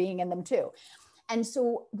ended up being in them too. And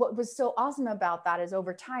so what was so awesome about that is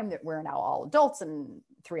over time that we're now all adults, and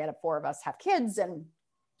 3 out of 4 of us have kids, and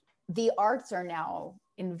the arts are now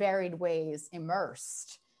in varied ways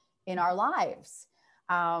immersed in our lives.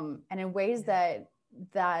 And in ways that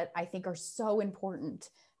I think are so important,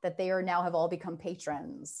 that they are now have all become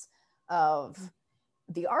patrons of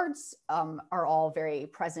the arts, are all very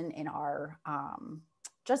present in our,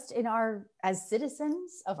 just in our, as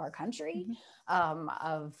citizens of our country,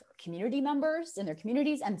 of community members in their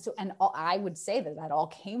communities. And so, I would say that all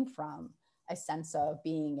came from a sense of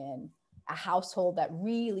being in a household that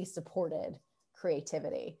really supported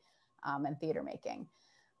creativity, and theater making.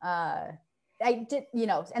 I did,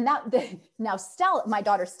 and now Stella, my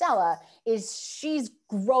daughter Stella,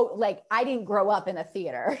 I didn't grow up in a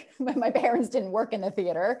theater. My parents didn't work in the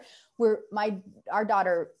theater. Our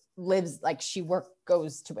daughter lives, like,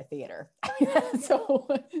 goes to a theater. So,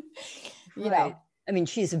 you know. I mean,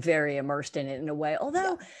 she's very immersed in it in a way,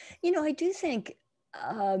 although, I do think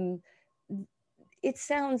it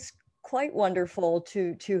sounds quite wonderful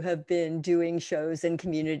to have been doing shows in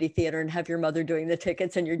community theater and have your mother doing the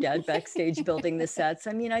tickets and your dad backstage building the sets.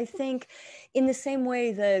 I mean, I think in the same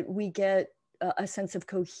way that we get a sense of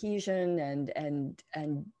cohesion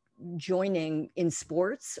and joining in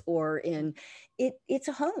sports or in it's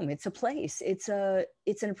a home, it's a place, it's an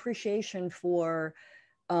appreciation for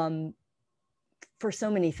so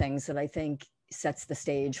many things that I think sets the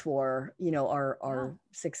stage for, our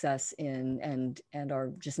success in and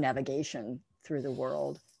our just navigation through the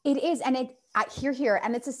world. It is. And here,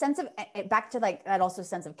 and it's a sense of, back to like that also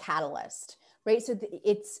sense of catalyst, right? So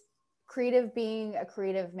it's creative, being a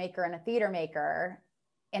creative maker and a theater maker.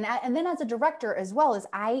 And then as a director as well,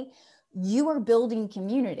 you are building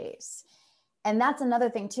communities. And that's another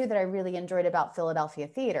thing too that I really enjoyed about Philadelphia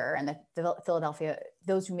theater and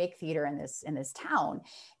those who make theater in this town,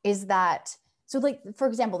 is that, so like, for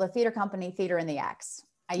example, the theater company, Theater in the X,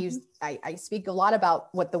 I speak a lot about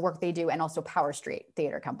what the work they do, and also Power Street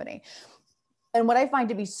Theater Company. And what I find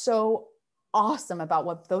to be so awesome about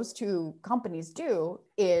what those 2 companies do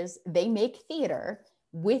is they make theater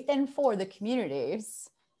with and for the communities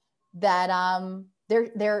that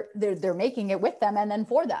they're making it with them and then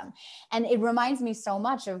for them. And it reminds me so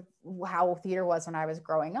much of how theater was when I was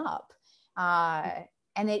growing up.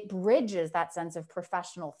 And it bridges that sense of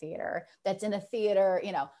professional theater that's in a theater,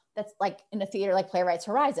 that's like in a theater like Playwrights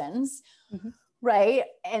Horizons, right?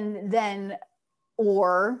 And then,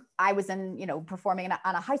 or I was in, performing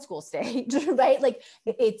on a high school stage, right? Like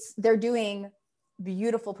they're doing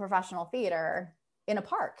beautiful professional theater in a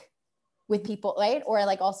park with people, right? Or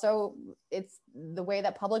like also it's the way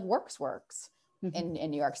that Public Works works in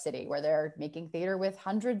New York City, where they're making theater with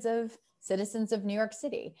hundreds of citizens of New York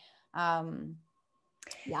City.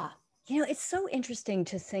 Yeah. It's so interesting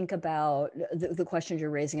to think about the questions you're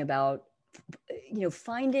raising about,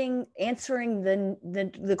 answering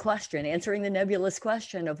the question, answering the nebulous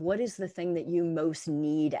question of what is the thing that you most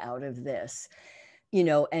need out of this,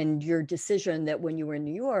 and your decision that when you were in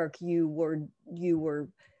New York, you were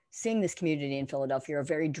seeing this community in Philadelphia,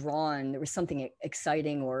 very drawn, there was something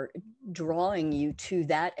exciting or drawing you to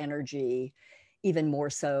that energy, even more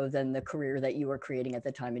so than the career that you were creating at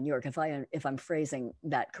the time in New York, if I'm phrasing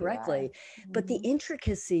that correctly. Yeah. But the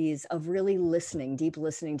intricacies of really deep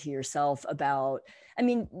listening to yourself about, I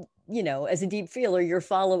mean, as a deep feeler, you're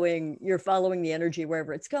following the energy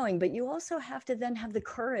wherever it's going, but you also have to then have the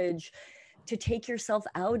courage to take yourself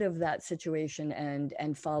out of that situation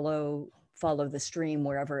and follow the stream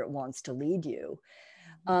wherever it wants to lead you.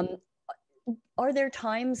 Are there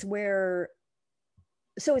times where,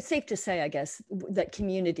 so it's safe to say, I guess, that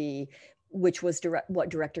community, which was what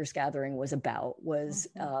Directors Gathering was about, was,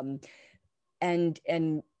 and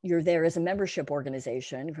you're there as a membership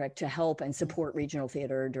organization, correct, to help and support regional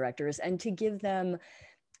theater directors and to give them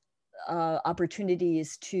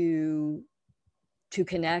opportunities to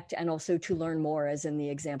connect and also to learn more, as in the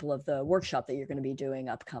example of the workshop that you're going to be doing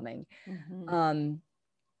upcoming. Mm-hmm.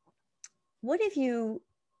 What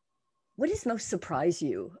has most surprised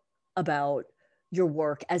you about your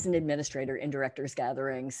work as an administrator in Directors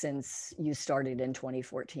Gathering since you started in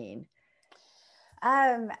 2014?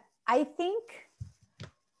 I think,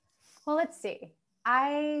 well, let's see.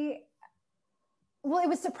 Well, it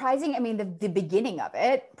was surprising. I mean, the beginning of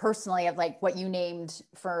it, personally, of like what you named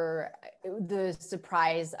for the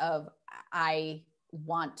surprise of, I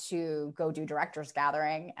want to go do Directors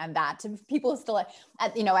Gathering, and that to people still at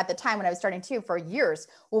the time when I was starting too, for years,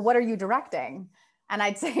 well, what are you directing? And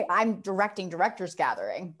I'd say, I'm directing Directors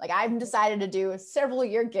Gathering. Like, I've decided to do a several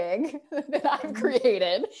year gig that I've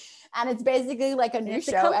created. And it's basically like a new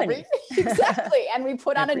show exactly. And we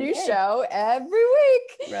put on a new show every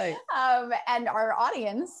week. Right. And our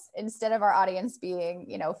audience, instead of our audience being,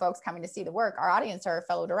 folks coming to see the work, our audience are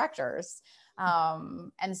fellow directors.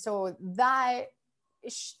 And so that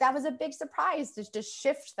was a big surprise to just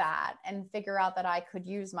shift that and figure out that I could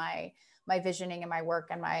use my visioning and my work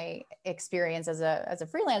and my experience as a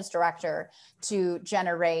freelance director to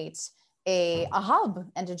generate a hub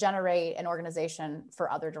and to generate an organization for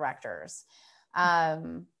other directors.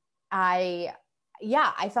 I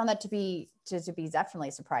found that to be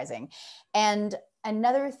definitely surprising. And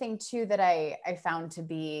another thing too that I found to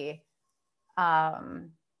be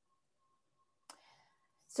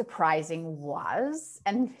surprising was,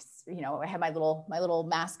 and I had my little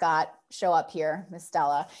mascot show up here, Miss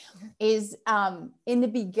Stella, is in the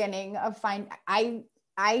beginning of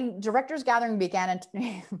Directors Gathering began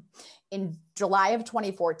in July of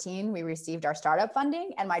 2014. We received our startup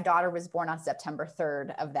funding, and my daughter was born on September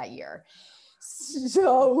 3rd of that year.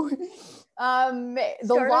 So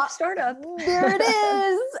startup. There it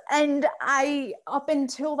is. And I, up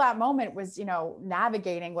until that moment, was,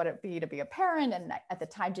 navigating what it be to be a parent. And at the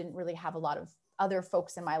time didn't really have a lot of other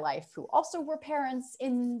folks in my life who also were parents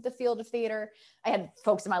in the field of theater. I had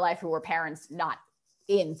folks in my life who were parents, not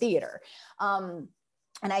in theater.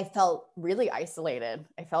 And I felt really isolated.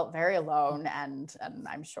 I felt very alone. And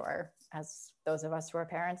I'm sure, as those of us who are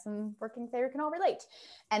parents and working theater can all relate.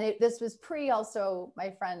 And this was also,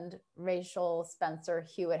 my friend Rachel Spencer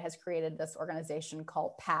Hewitt has created this organization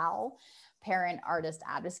called PAAL, Parent Artist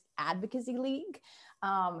Advocacy League,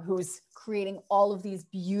 who's creating all of these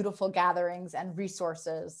beautiful gatherings and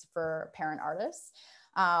resources for parent artists,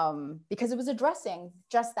 because it was addressing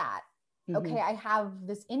just that. Mm-hmm. Okay, I have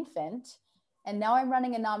this infant, and now I'm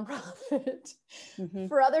running a nonprofit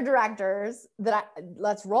for other directors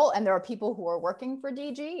let's roll. And there are people who are working for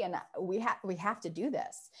DG, and we have to do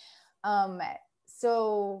this.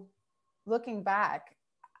 So looking back,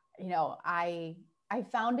 I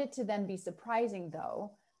found it to then be surprising,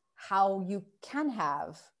 though, how you can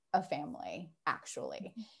have a family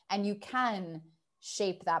actually, and you can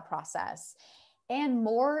shape that process. And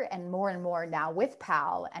more and more and more now with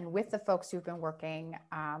PAAL and with the folks who've been working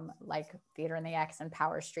like Theater in the X and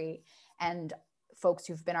Power Street, and folks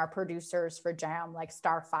who've been our producers for Jam, like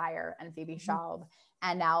Starfire and Phoebe Schaub,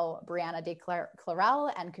 and now Brianna De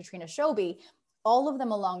Clarell and Katrina Shobi, all of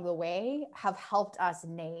them along the way have helped us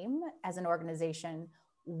name as an organization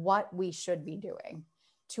what we should be doing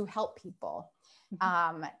to help people,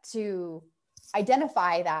 to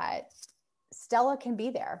identify that Stella can be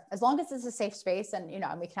there as long as it's a safe space. And,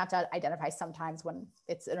 we can have to identify sometimes when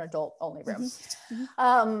it's an adult only room,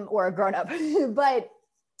 or a grown up, but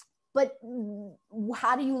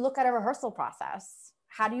how do you look at a rehearsal process?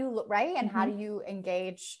 How do you look, right? And how do you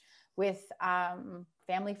engage with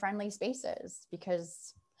family friendly spaces?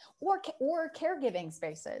 Because, or caregiving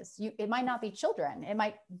spaces. It might not be children. It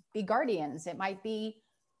might be guardians. It might be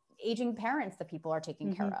aging parents that people are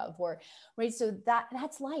taking care of, right? So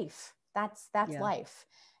that's life. That's life.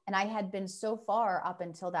 And I had been so far up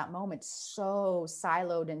until that moment, so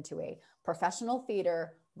siloed into a professional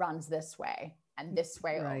theater runs this way and this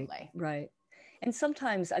way only. Right. And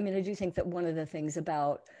sometimes, I do think that one of the things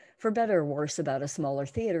about, for better or worse, about a smaller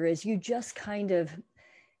theater is you just kind of,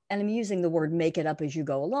 and I'm using the word make it up as you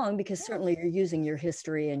go along, because certainly you're using your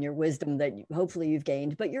history and your wisdom that hopefully you've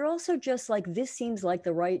gained, but you're also just like, this seems like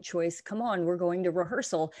the right choice. Come on, we're going to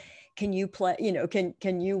rehearsal. Can you play,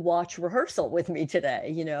 can you watch rehearsal with me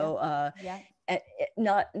today?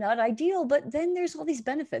 Not ideal, but then there's all these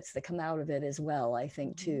benefits that come out of it as well, I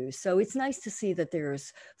think too. So it's nice to see that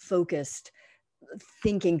there's focused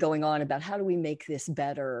thinking going on about how do we make this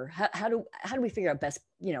better? How do we figure out best,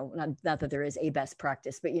 not that there is a best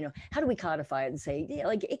practice, but, how do we codify it and say, yeah,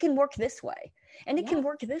 like it can work this way and it can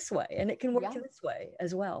work this way and it can work this way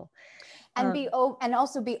as well. And and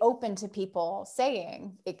also be open to people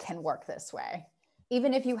saying it can work this way,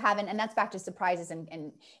 even if you haven't. And that's back to surprises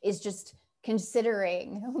and is just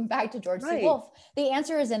considering, back to George C. Wolfe, the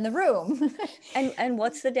answer is in the room. and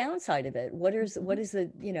what's the downside of it? What is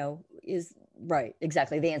the, is right.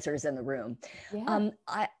 Exactly. The answer is in the room. Yeah.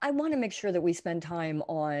 I want to make sure that we spend time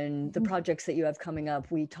on the projects that you have coming up.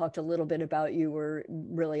 We talked a little bit about, you were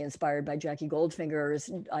really inspired by Jackie Goldfinger's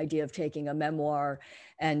idea of taking a memoir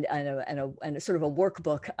and a sort of a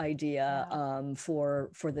workbook idea for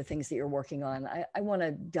the things that you're working on. I want to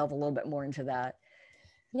delve a little bit more into that.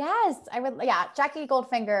 Yes, I would. Yeah. Jackie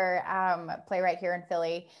Goldfinger, playwright here in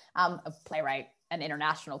Philly, a playwright, an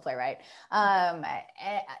international playwright.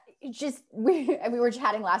 We were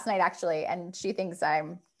chatting last night actually, and she thinks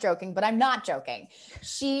I'm joking, but I'm not joking.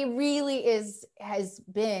 She really has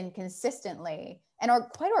been consistently and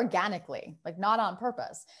quite organically, like not on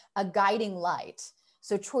purpose, a guiding light.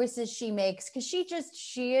 So choices she makes, because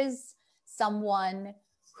she is someone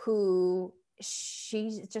who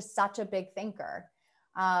she's just such a big thinker.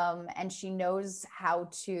 And she knows how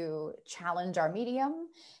to challenge our medium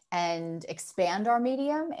and expand our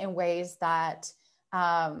medium in ways that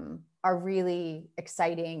are really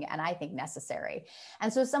exciting and I think necessary.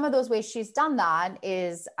 And so some of those ways she's done that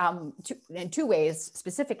is in two ways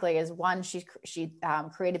specifically. Is one, she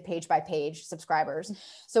created page by page subscribers.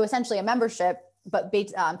 So essentially a membership, but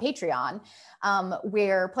Patreon,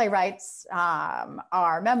 where playwrights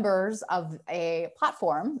are members of a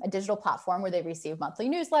digital platform where they receive monthly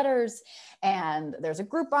newsletters, and there's a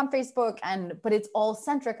group on Facebook, but it's all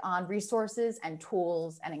centric on resources and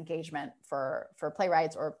tools and engagement for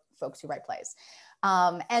playwrights or folks who write plays,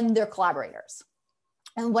 and their collaborators.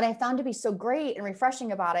 And what I found to be so great and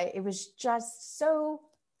refreshing about it, it was just so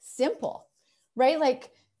simple, right? Like,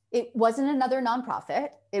 it wasn't another nonprofit.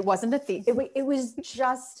 It wasn't it was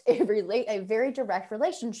just a very direct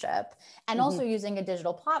relationship, and also using a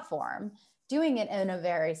digital platform, doing it in a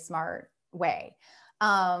very smart way.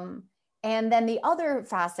 And then the other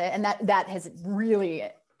facet, and that has really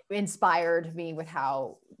inspired me with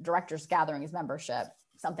how Directors Gathering is membership,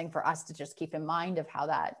 something for us to just keep in mind of how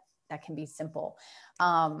that can be simple.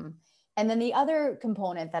 And then the other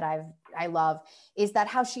component that I love is that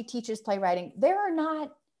how she teaches playwriting. There are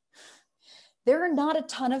not a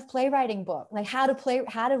ton of playwriting books, like how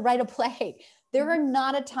to write a play. There are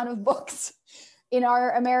not a ton of books in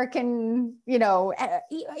our American, even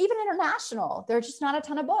international. There are just not a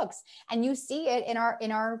ton of books. And you see it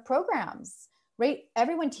in our programs, right?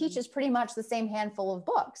 Everyone teaches pretty much the same handful of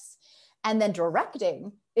books. And then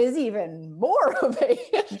directing is even more of a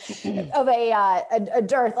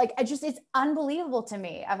dearth. Like, it's unbelievable to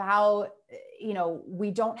me of how,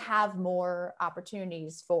 we don't have more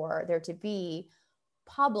opportunities for there to be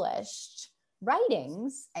published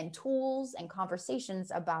writings and tools and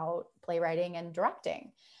conversations about playwriting and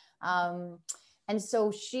directing. And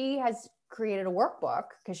so she has created a workbook,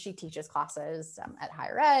 because she teaches classes at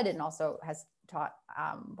higher ed and also has taught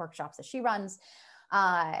workshops that she runs,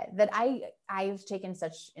 that I've taken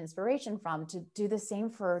such inspiration from to do the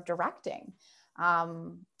same for directing,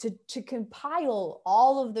 to compile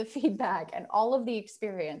all of the feedback and all of the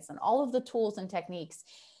experience and all of the tools and techniques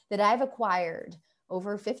that I've acquired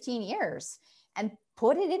over 15 years and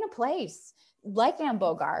put it in a place like Anne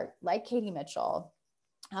Bogart, like Katie Mitchell,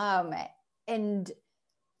 and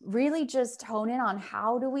really just hone in on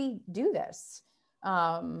how do we do this.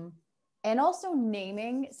 And also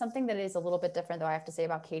naming something that is a little bit different, though, I have to say,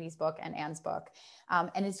 about Katie's book and Anne's book.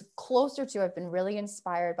 And it's closer to, I've been really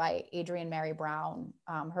inspired by Adrienne Mary Brown,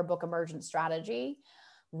 her book, Emergent Strategy,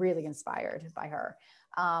 really inspired by her,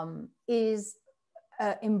 is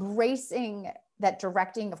embracing that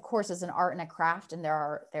directing, of course, is an art and a craft, and there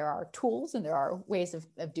are tools and there are ways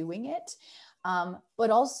of doing it.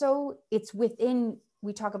 But also it's within,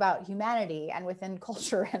 we talk about humanity and within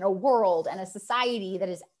culture and a world and a society that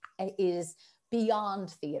is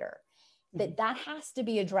beyond theater, that has to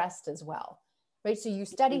be addressed as well, right? So you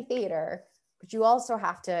study theater, but you also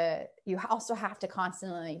have to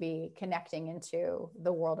constantly be connecting into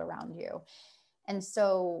the world around you. And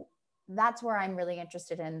so that's where I'm really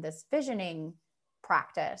interested in this visioning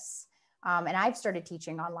practice. And I've started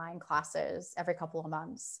teaching online classes every couple of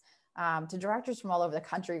months to directors from all over the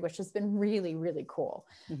country, which has been really, really cool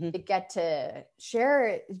to get to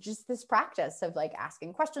share just this practice of like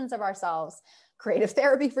asking questions of ourselves, creative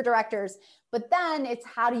therapy for directors. But then it's,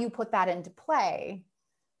 how do you put that into play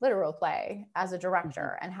literal play as a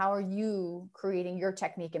director, and how are you creating your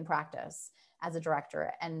technique and practice as a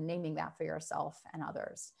director and naming that for yourself and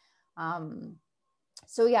others.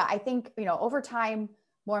 So yeah, I think, you know, over time,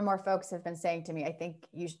 more and more folks have been saying to me, I think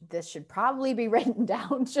this should probably be written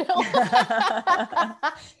down, Jill.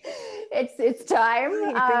 It's time.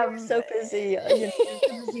 You're so busy, you're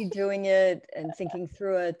so busy doing it and thinking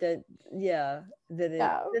through it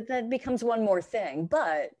that becomes one more thing.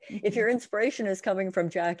 But if your inspiration is coming from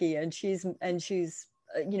Jackie and she's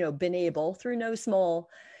you know, been able through no small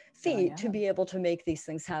feat to be able to make these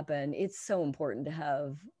things happen, it's so important to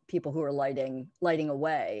have people who are lighting a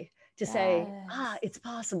way to say, it's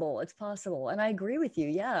possible. And I agree with you.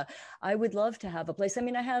 Yeah, I would love to have a place. I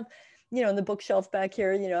mean, I have, you know, in the bookshelf back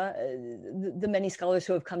here, you know, the many scholars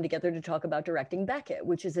who have come together to talk about directing Beckett,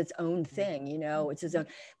 which is its own thing, you know, it's its own.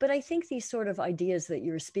 But I think these sort of ideas that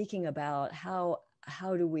you're speaking about, how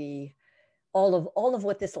do we, all of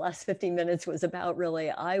what this last 15 minutes was about,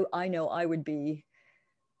 really, I know I would be,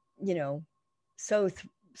 you know,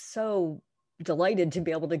 so delighted to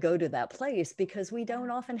be able to go to that place, because we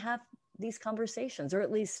don't often have these conversations, or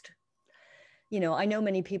at least, you know, I know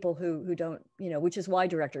many people who don't, you know, which is why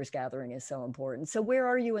Directors Gathering is so important. So where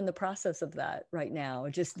are you in the process of that right now?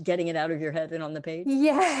 Just getting it out of your head and on the page?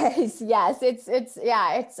 Yes.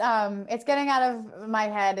 It's getting out of my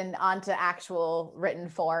head and onto actual written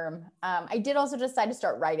form. I did also decide to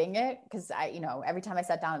start writing it, because you know, every time I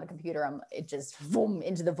sat down at the computer, it just boom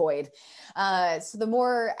into the void. So the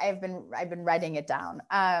more I've been writing it down.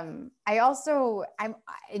 I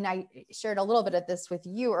shared a little bit of this with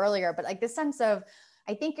you earlier, but like this sense of,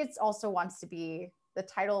 I think it's also the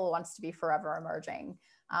title wants to be forever emerging.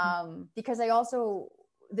 Because I also,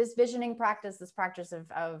 this visioning practice, this practice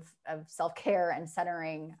of self-care and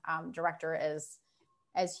centering director as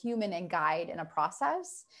human and guide in a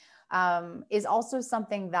process, is also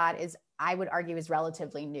something that is, I would argue, is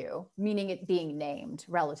relatively new, meaning it being named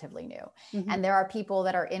relatively new. And there are people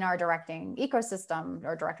that are in our directing ecosystem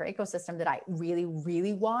or director ecosystem that I really,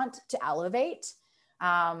 really want to elevate.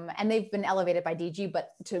 And they've been elevated by DG,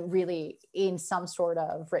 but to really in some sort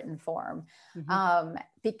of written form.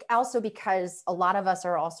 Also because a lot of us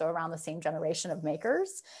are also around the same generation of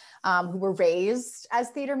makers, who were raised as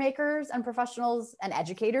theater makers and professionals and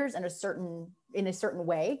educators in a certain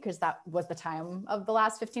way, because that was the time of the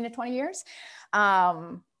last 15 to 20 years,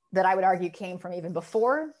 that I would argue came from even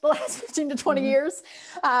before the last 15 to 20 years.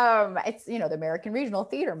 It's, you know, the American regional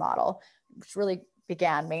theater model, which really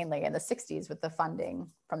began mainly in the 60s with the funding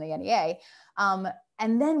from the NEA.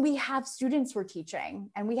 And then we have students we're teaching,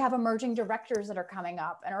 and we have emerging directors that are coming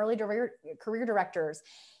up, and early career directors.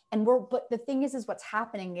 But the thing is what's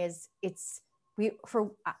happening is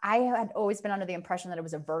I had always been under the impression that it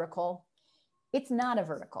was a vertical. It's not a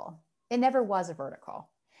vertical. It never was a vertical.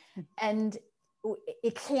 And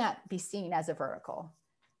it can't be seen as a vertical,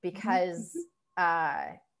 because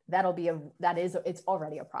it's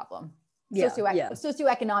already a problem.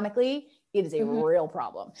 Socioeconomically, it is a real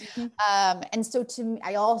problem. And so to me,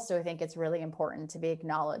 I also think it's really important to be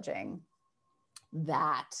acknowledging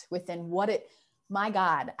that within my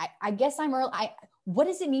God, I guess I'm early. What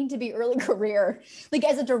does it mean to be early career? Like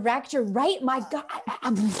as a director, right? My God.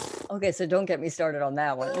 Okay. So don't get me started on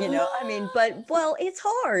that one, you know, I mean, well, it's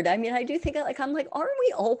hard. I mean, I do think I'm like, aren't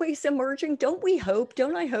we always emerging? Don't I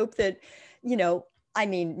hope that, you know, I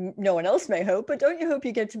mean, no one else may hope, but don't you hope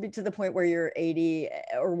you get to be to the point where you're 80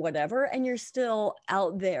 or whatever, and you're still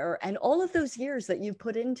out there, and all of those years that you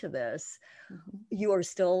put into this, you are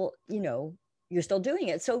still, you know, you're still doing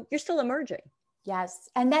it. So you're still emerging. Yes.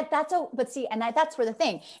 And that's where the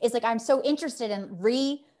thing is, like, I'm so interested in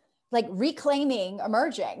reclaiming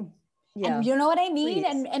emerging. Yeah. And you know what I mean?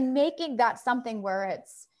 And making that something where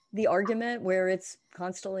it's the argument, where it's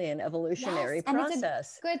constantly an evolutionary process. And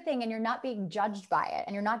it's a good thing. And you're not being judged by it,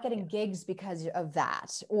 and you're not getting gigs because of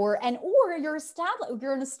that, or you're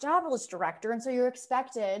an established director. And so you're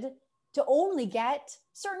expected to only get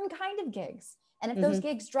certain kind of gigs. And if those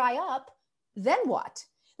gigs dry up, then what?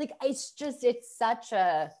 Like, it's such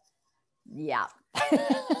a,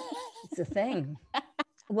 it's a thing.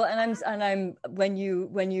 Well, and I'm, when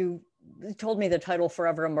you told me the title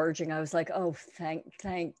Forever Emerging, I was like, oh,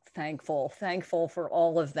 thankful for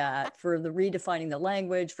all of that, for the redefining the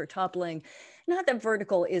language, for toppling. Not that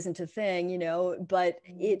vertical isn't a thing, you know, but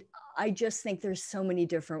I just think there's so many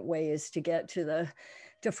different ways to get to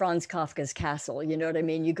Franz Kafka's castle. You know what I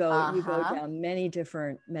mean? You go down many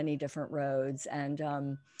different roads.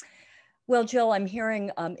 And Well, Jill, I'm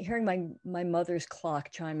hearing my mother's clock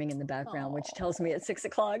chiming in the background, which tells me it's 6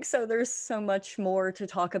 o'clock. So there's so much more to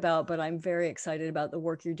talk about, but I'm very excited about the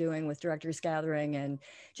work you're doing with Directors Gathering and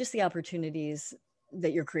just the opportunities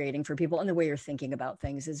that you're creating for people, and the way you're thinking about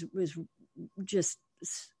things is just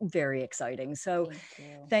very exciting. So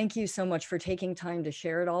thank you so much for taking time to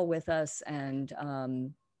share it all with us. And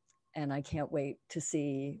I can't wait to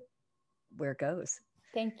see where it goes.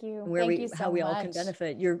 Thank you. How we all can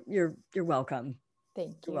benefit. You're welcome.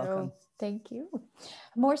 Thank you. You're welcome. Thank you.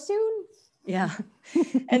 More soon. Yeah.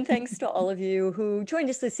 And thanks to all of you who joined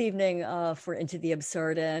us this evening for Into the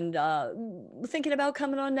Absurd, and thinking about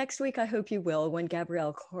coming on next week. I hope you will, when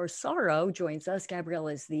Gabrielle Corsaro joins us. Gabrielle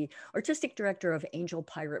is the artistic director of Angel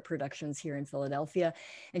Pirate Productions here in Philadelphia,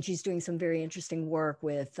 and she's doing some very interesting work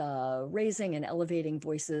with raising and elevating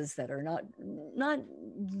voices that are not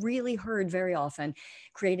really heard very often,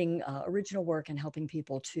 creating original work and helping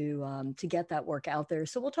people to get that work out there.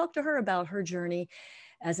 So we'll talk to her about her journey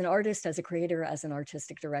as an artist, as a creator, as an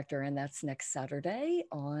artistic director, and that's next Saturday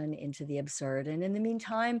on Into the Absurd. And in the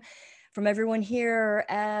meantime, from everyone here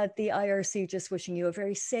at the IRC, just wishing you a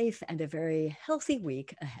very safe and a very healthy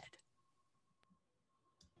week ahead.